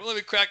job site. Well, let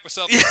me crack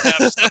myself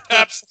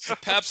a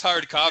Pabst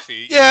hard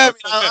coffee. Yeah,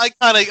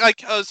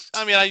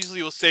 I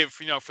usually will save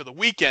for the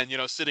weekend.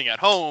 Sitting at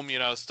home.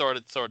 Start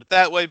it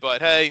that way.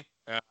 But hey,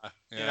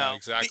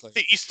 exactly. To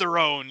each their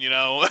own.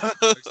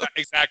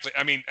 Exactly.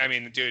 I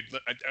mean, dude,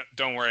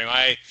 don't worry.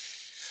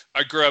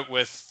 I grew up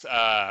with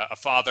a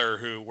father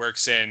who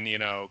works in,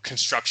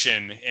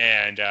 construction,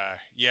 and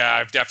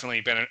I've definitely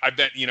been.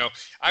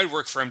 I would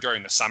work for him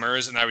during the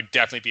summers, and I would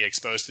definitely be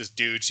exposed to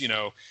dudes,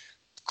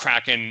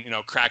 cracking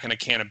a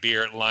can of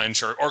beer at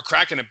lunch, or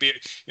cracking a beer.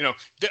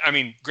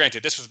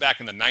 Granted, this was back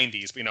in the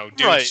 '90s, but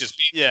dudes just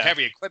being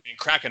heavy equipment,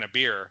 cracking a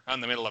beer out in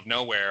the middle of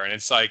nowhere, and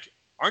it's like,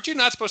 aren't you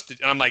not supposed to?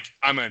 And I'm like,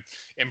 I'm an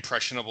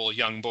impressionable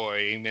young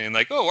boy, and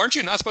like, oh, aren't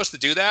you not supposed to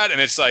do that?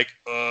 And it's like,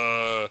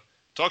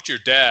 talk to your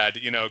dad,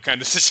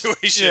 kind of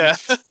situation. Yeah.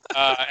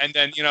 And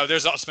then,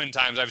 there's also been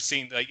times I've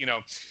seen, like,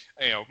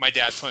 my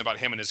dad told me about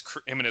him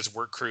and his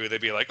work crew.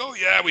 They'd be like, oh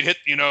yeah, we'd hit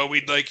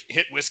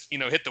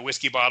the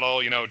whiskey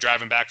bottle,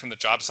 driving back from the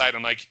job site.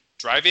 I'm like,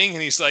 driving?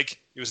 And he's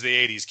like, it was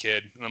the 80s,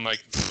 kid. And I'm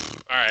like,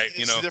 all right,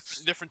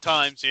 It's different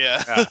times.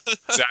 Yeah. Yeah,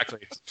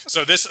 exactly.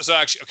 So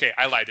actually, okay,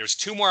 I lied. There's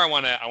two more I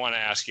want to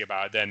ask you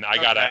about. Then I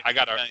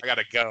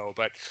gotta go.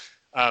 But,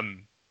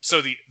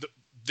 so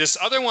this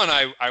other one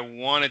I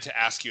wanted to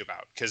ask you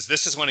about, because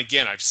this is one,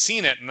 again, I've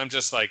seen it and I'm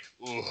just like,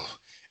 ooh.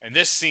 And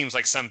this seems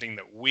like something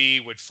that we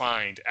would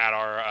find at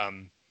our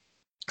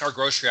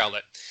grocery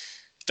outlet.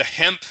 The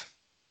hemp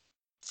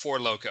Four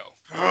Loko.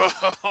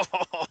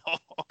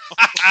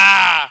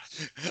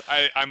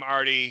 I'm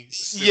already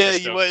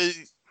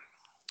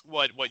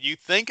what you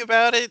think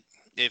about it?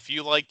 If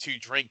you like to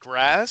drink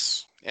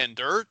grass and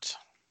dirt,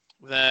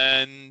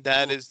 then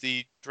that is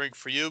the drink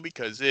for you,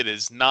 because it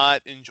is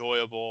not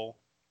enjoyable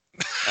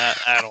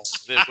at all.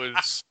 It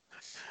was,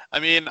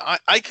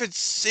 I could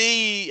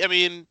see,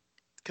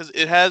 because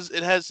it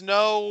has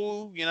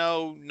no,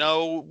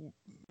 no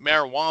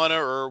marijuana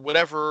or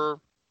whatever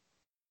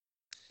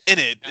in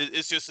it.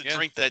 It's just a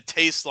drink that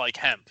tastes like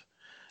hemp.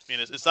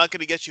 It's not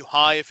going to get you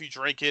high if you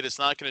drink it. It's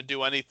not going to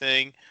do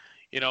anything,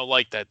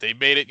 like that. They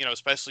made it,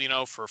 especially,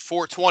 for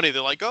 420.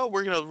 They're like, oh,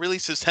 we're going to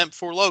release this hemp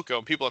Four Loko.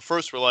 And people at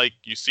first were like,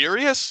 you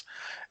serious?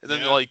 And then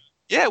they're like,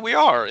 yeah, we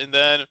are. And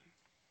then,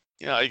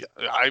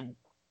 I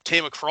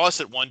came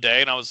across it one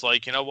day and I was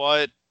like, you know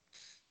what?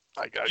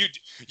 You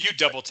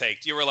double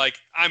taked. You were like,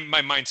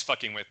 my mind's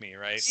fucking with me,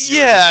 right?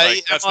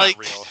 That's not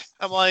real.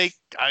 I'm like,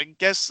 I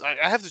guess I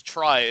have to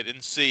try it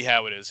and see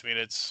how it is.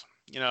 It's,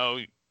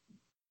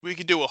 we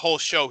could do a whole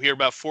show here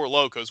about Four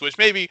Lokos, which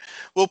maybe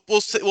we'll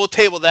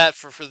table that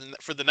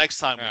for the next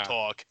time we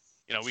talk.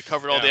 We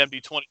covered all the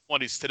MD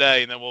 2020s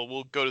today, and then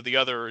we'll go to the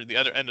other end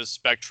of the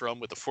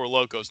spectrum with the Four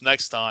Lokos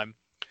next time.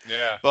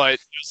 Yeah. But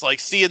it was like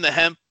seeing the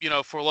hemp,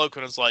 Four Loko,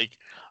 and it's like,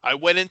 I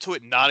went into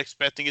it not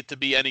expecting it to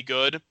be any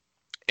good,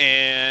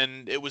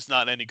 and it was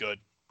not any good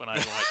when I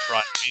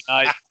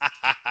tried.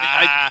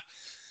 I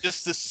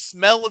just the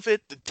smell of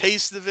it, the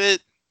taste of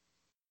it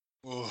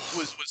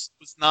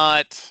was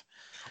not.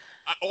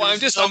 I'm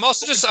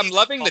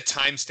loving the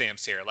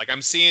timestamps here. Like,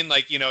 I'm seeing,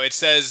 like, it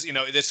says,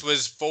 this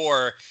was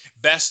for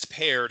best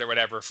paired or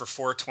whatever for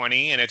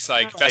 420, and it's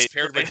like best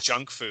paired with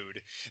junk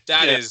food.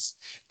 That's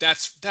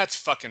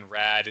fucking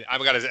rad.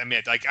 I've got to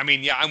admit, like,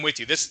 I'm with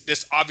you.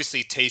 This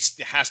obviously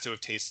has to have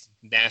tasted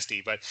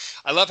nasty, but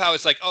I love how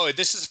it's like, oh,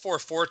 this is for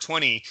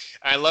 420.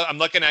 I'm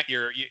looking at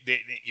your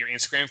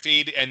Instagram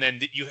feed, and then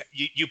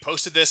you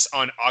posted this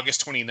on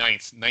August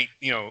 29th,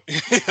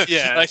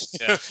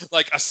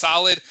 like a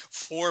solid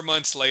 4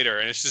 months later,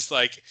 and it's just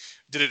like,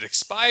 did it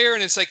expire?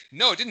 And it's like,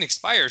 no, it didn't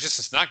expire.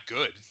 It's not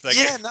good. Like,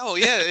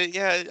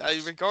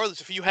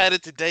 regardless if you had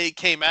it the day it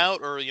came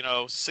out or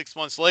 6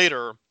 months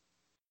later,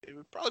 it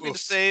would probably be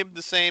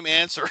the same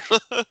answer.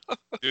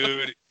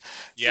 Dude,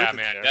 yeah,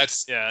 man,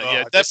 that's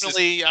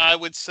definitely. I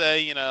would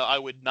say, I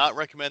would not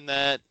recommend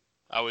that.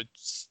 I would,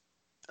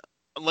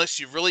 unless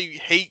you really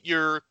hate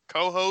your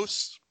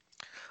co-host,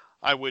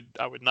 I would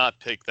not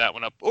pick that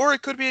one up. Or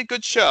it could be a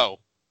good show.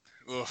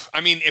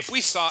 If we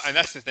saw, and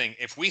that's the thing,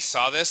 if we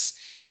saw this,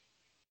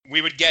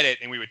 we would get it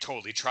and we would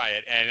totally try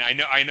it. And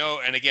I know,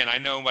 and again, I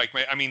know, like,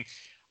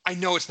 I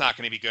know it's not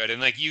going to be good.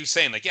 And like you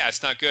saying, like, yeah,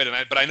 it's not good.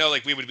 But I know,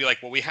 like, we would be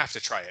like, well, we have to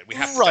try it. We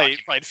have to. Right.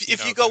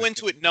 If you go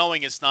into it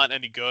knowing it's not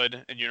any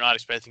good and you're not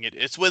expecting it,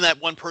 it's when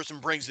that one person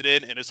brings it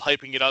in and is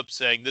hyping it up,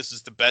 saying this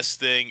is the best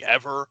thing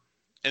ever,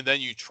 and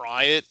then you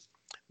try it,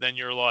 then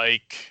you're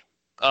like,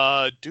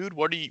 dude,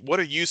 what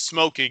are you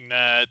smoking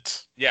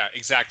that? Yeah,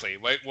 exactly.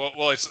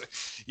 Well, it's,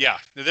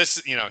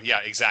 this,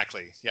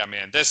 exactly. Yeah,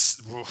 man, this.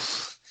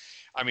 Oof.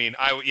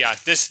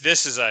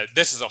 This is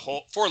a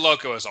whole, Four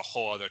Loko is a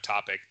whole other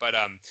topic, but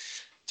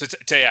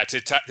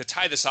To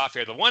tie this off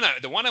here, the one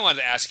I wanted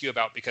to ask you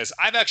about, because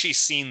I've actually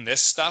seen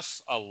this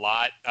stuff a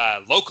lot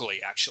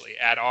locally, actually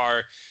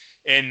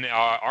in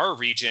our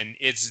region.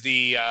 It's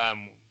the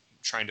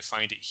trying to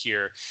find it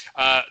here,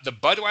 the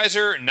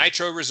Budweiser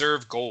Nitro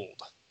Reserve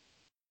Gold.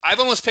 I've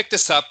almost picked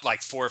this up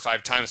like 4 or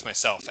 5 times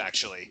myself,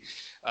 actually.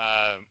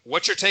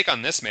 What's your take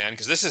on this, man?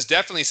 Because this is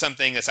definitely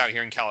something that's out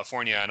here in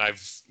California, and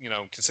I've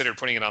considered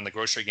putting it on the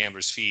Grocery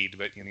Gamblers feed,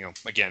 but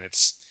again,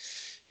 it's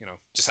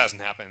just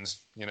hasn't happened.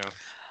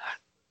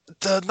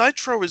 The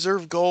Nitro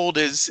Reserve Gold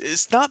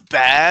is not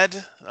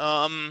bad.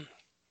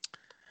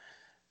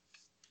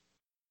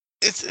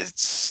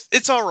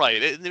 It's all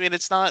right. I mean,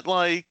 it's not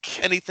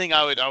like anything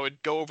I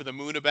would go over the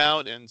moon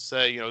about and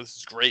say, this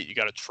is great. You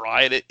got to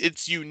try it.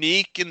 It's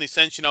unique in the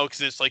sense,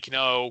 because it's like,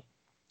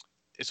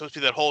 it's supposed to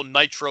be that whole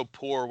nitro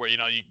pour where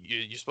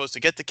you're supposed to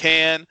get the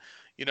can,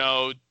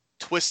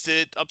 twist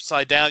it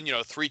upside down,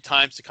 3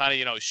 times to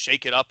kind of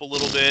shake it up a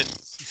little bit,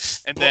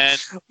 and then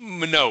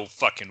no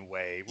fucking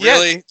way,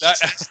 really? Yeah,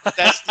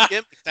 that's the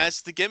gimmick.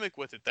 That's the gimmick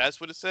with it.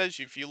 That's what it says.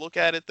 If you look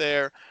at it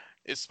there,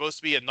 it's supposed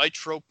to be a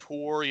nitro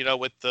pour,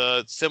 with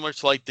the similar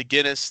to like the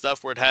Guinness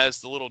stuff where it has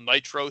the little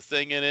nitro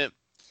thing in it,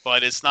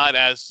 but it's not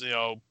as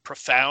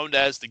profound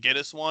as the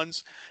Guinness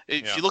ones.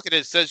 If you look at it,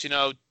 it says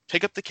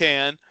pick up the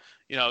can,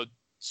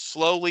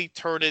 slowly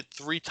turn it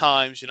 3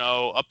 times,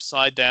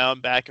 upside down,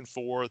 back and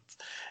forth,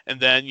 and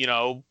then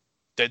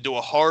then do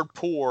a hard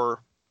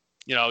pour.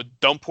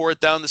 Don't pour it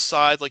down the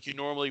side like you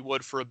normally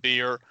would for a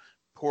beer.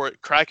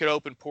 Crack it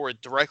open, pour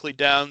it directly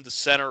down the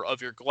center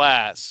of your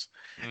glass,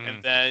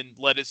 and then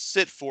let it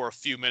sit for a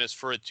few minutes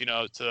for it,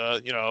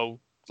 to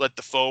let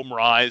the foam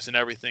rise and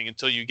everything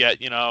until you get,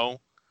 to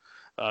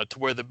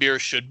where the beer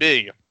should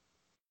be.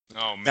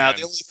 Oh man! Now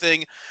the only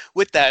thing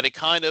with that, it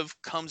kind of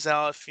comes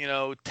out,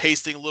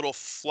 tasting a little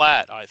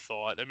flat. I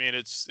thought. I mean,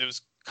 it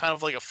was kind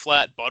of like a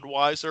flat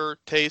Budweiser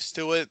taste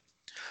to it.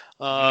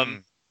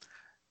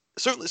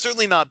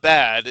 Certainly not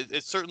bad.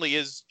 It certainly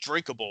is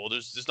drinkable.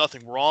 There's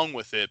nothing wrong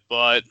with it,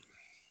 but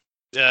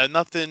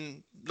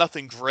nothing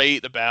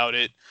great about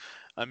it.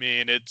 I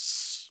mean,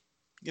 it's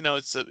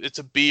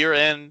a beer,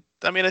 and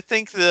I mean, I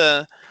think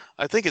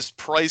its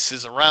price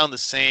is around the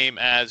same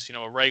as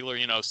a regular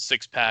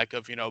 6-pack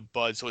of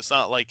Bud, so it's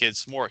not like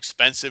it's more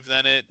expensive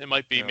than it. It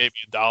might be maybe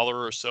 $1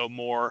 or so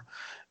more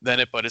than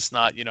it, but it's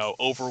not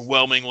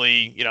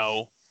overwhelmingly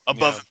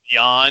above and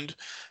beyond.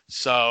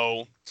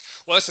 So,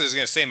 well, that's what I was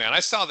gonna say, man. I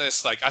saw the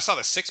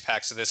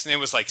 6-packs of this, and it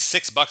was like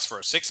 $6 for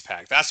a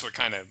 6-pack. That's what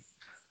kind of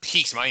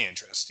piques my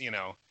interest,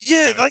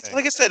 Yeah,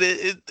 like I said,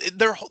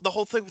 the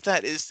whole thing with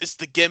that is it's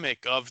the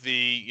gimmick of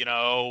the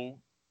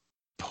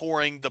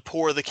pour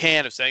the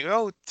can, of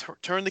saying,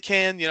 turn the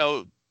can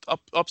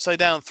upside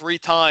down 3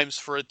 times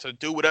for it to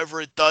do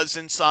whatever it does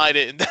inside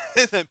it,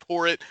 and then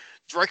pour it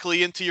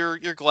directly into your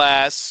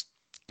glass.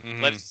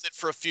 Mm-hmm. Let it sit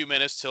for a few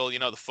minutes till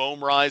the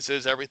foam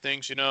rises,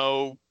 everything's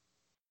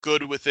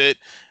good with it,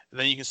 and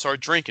then you can start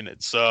drinking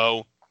it.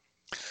 So,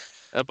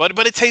 but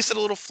it tasted a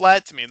little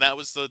flat to me, and that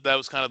was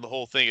kind of the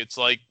whole thing. It's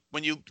like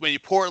when you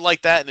pour it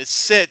like that and it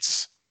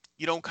sits,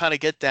 you don't kind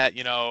of get that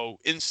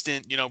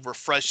instant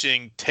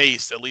refreshing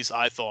taste. At least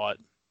I thought.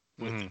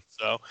 Mm-hmm.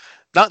 So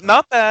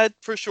not bad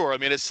for sure. I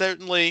mean, it's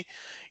certainly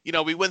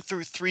we went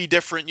through 3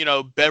 different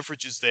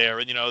beverages there,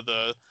 and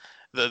the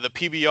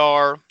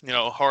PBR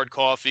hard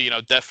coffee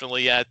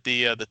definitely at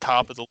the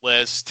top of the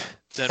list.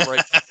 Then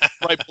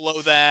right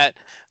below that,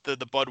 the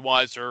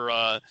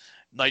Budweiser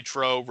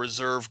Nitro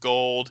Reserve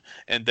Gold,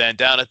 and then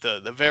down at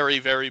the very,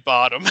 very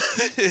bottom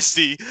is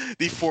the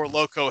Four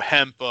Loko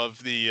Hemp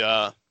of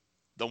the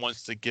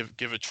ones to give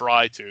a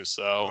try to.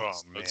 So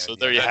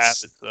there you have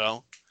it.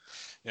 So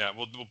yeah,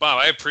 well, Bob,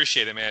 I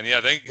appreciate it, man.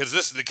 Yeah, because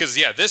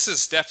this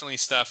is definitely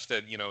stuff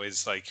that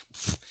is like.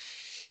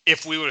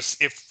 If we would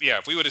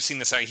have seen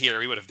this out here,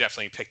 we would have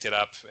definitely picked it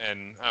up.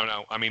 And I don't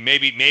know. I mean,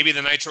 maybe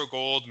the Nitro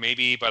Gold,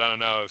 maybe, but I don't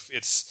know if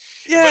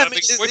it's. Yeah,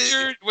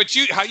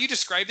 how you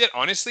described it,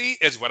 honestly,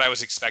 is what I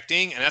was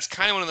expecting, and that's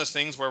kind of one of those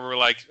things where we're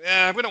like,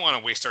 we don't want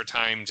to waste our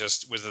time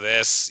just with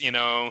this,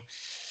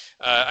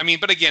 I mean,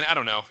 but again, I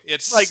don't know.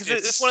 It's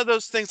one of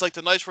those things like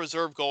the Nitro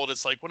Reserve Gold.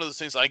 It's like one of those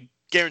things I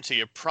guarantee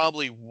you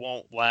probably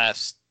won't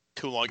last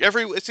too long.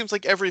 It seems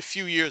like every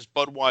few years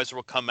Budweiser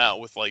will come out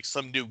with like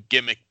some new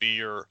gimmick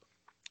beer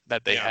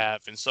that they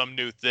have, and some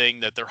new thing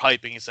that they're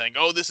hyping and saying,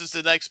 this is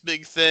the next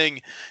big thing,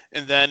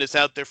 and then it's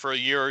out there for a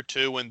year or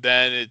two, and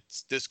then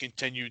it's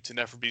discontinued to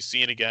never be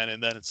seen again,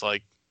 and then it's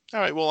like, all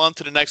right, well, on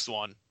to the next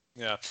one.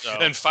 Yeah, so.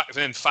 And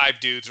then 5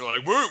 dudes are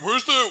like, what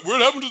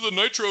happened to the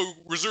Nitro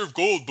Reserve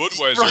Gold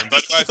Budweiser? Right. And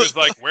Budweiser's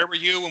like, where were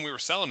you when we were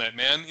selling it,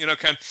 man?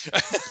 Kind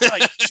of.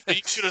 Like,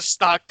 you should have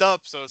stocked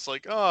up. So it's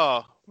like,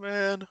 oh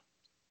man.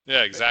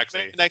 Yeah,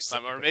 exactly. Maybe next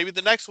time, or maybe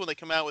the next one they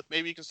come out with,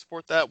 maybe you can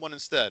support that one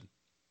instead.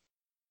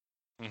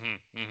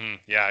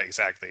 Yeah,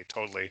 exactly,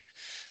 totally.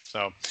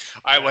 So,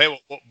 well,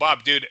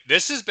 Bob, dude,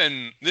 this has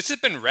been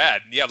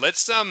rad. Yeah,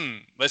 let's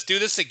do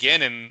this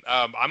again, and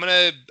I'm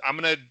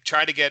gonna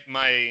try to get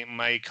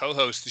my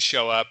co-host to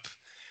show up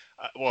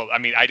well, I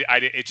mean, I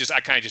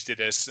kind of just did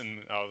this,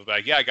 and I was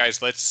like, yeah,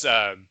 guys, let's.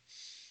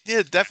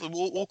 Yeah,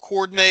 definitely. We'll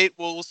coordinate.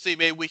 We'll see.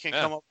 Maybe we can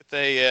come up with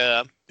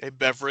a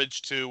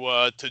beverage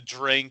to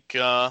drink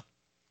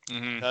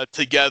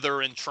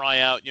together and try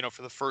out.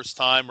 For the first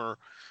time, or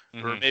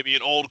maybe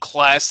an old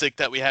classic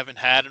that we haven't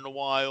had in a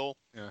while.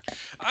 Yeah.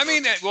 I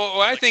mean, well,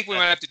 what I think we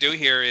might have to do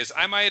here is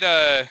I might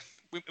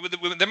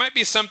there might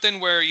be something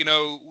where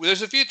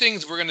there's a few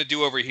things we're gonna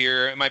do over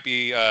here. It might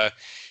be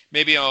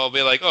maybe I'll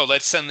be like, oh,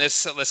 let's send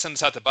this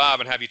out to Bob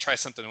and have you try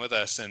something with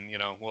us, and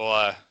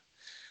we'll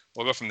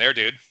go from there,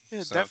 dude.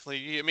 Yeah,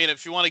 definitely. I mean,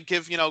 if you want to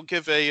give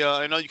a,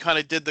 I know you kind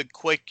of did the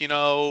quick,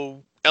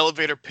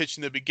 elevator pitch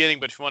in the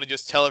beginning, but if you want to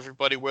just tell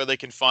everybody where they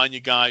can find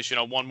you guys,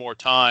 one more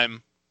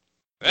time,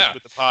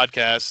 with the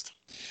podcast.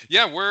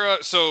 Yeah,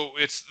 we're so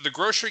it's the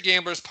Grocery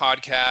Gamblers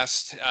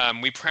podcast.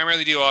 We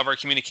primarily do all of our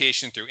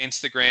communication through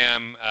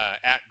Instagram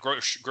at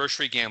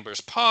Grocery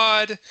Gamblers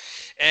Pod,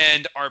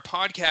 and our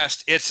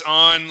podcast, it's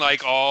on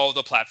like all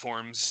the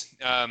platforms.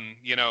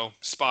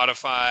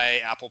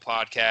 Spotify, Apple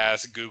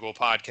Podcasts, Google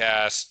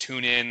Podcasts,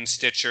 TuneIn,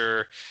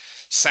 Stitcher,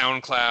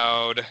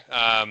 SoundCloud.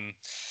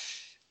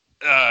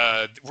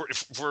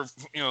 We're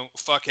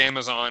fuck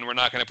Amazon. We're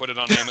not going to put it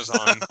on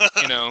Amazon.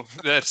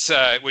 That's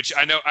which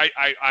I know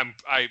I'm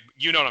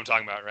you know what I'm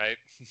talking about, right?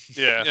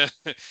 Yeah.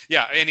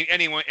 Yeah.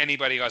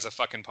 Anybody who has a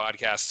fucking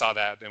podcast saw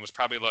that and was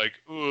probably like,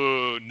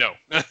 ooh, no.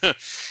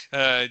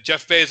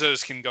 Jeff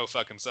Bezos can go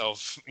fuck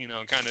himself,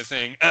 kind of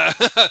thing.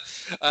 But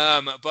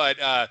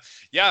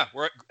yeah,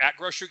 we're at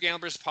Grocery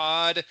Gamblers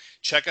Pod.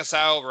 Check us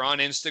out. We're on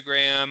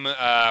Instagram.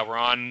 We're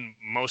on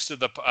most of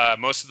the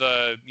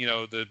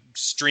the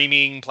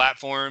streaming platforms,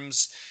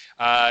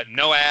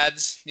 no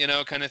ads,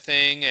 kind of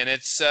thing, and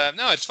it's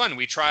it's fun.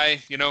 We try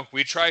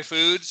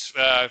foods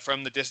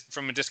from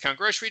a discount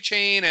grocery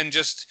chain, and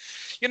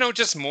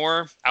just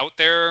more out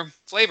there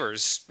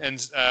flavors,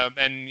 and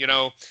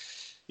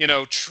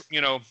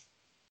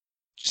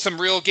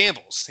some real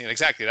gambles.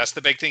 Exactly. That's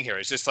the big thing here.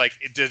 It's just like,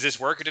 did this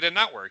work or did it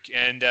not work?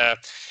 And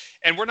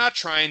we're not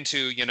trying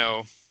to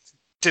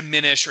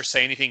diminish or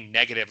say anything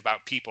negative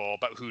about people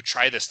who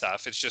try this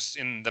stuff. It's just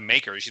in the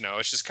makers.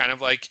 It's just kind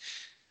of like,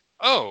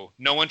 oh,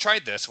 no one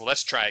tried this, well,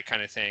 let's try it,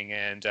 kind of thing.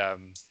 And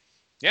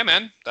yeah,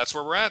 man, that's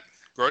where we're at.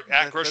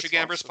 At Grocery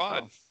Gamblers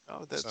Pod.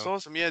 Oh, that's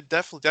awesome. Yeah,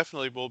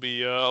 definitely. We'll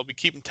be I'll be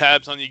keeping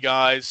tabs on you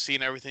guys,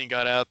 seeing everything you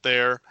got out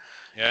there.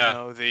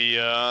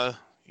 Yeah.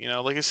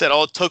 Like I said,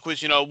 all it took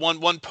was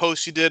one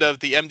post you did of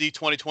the MD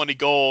 2020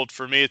 Gold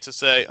for me to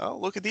say, oh,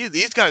 look at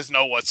these guys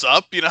know what's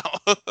up.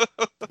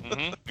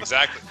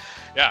 Exactly.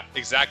 Yeah,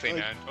 exactly,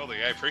 man.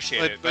 Totally. I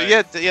appreciate it. But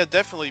yeah,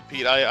 definitely,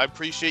 Pete. I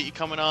appreciate you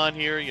coming on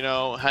here,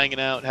 hanging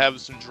out, having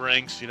some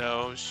drinks,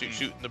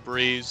 shooting the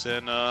breeze.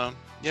 And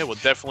yeah, we'll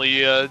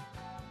definitely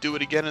do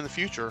it again in the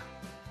future.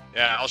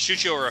 Yeah, I'll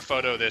shoot you over a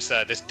photo of this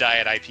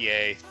diet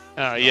IPA.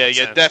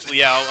 Yeah, definitely.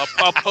 Yeah,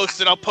 I'll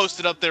post it. I'll post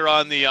it up there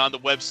on the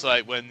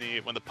website when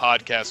the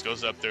podcast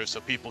goes up there,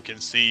 so people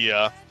can see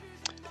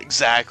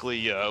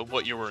exactly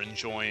what you were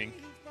enjoying.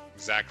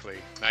 Exactly.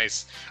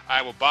 Nice. All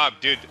right. Well, Bob,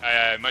 dude,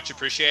 I much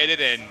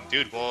appreciated, and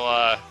dude,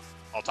 I'll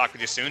talk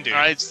with you soon, dude. All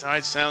right.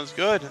 Sounds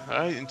good. All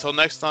right. Until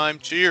next time.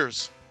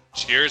 Cheers.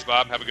 Cheers,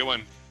 Bob. Have a good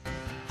one.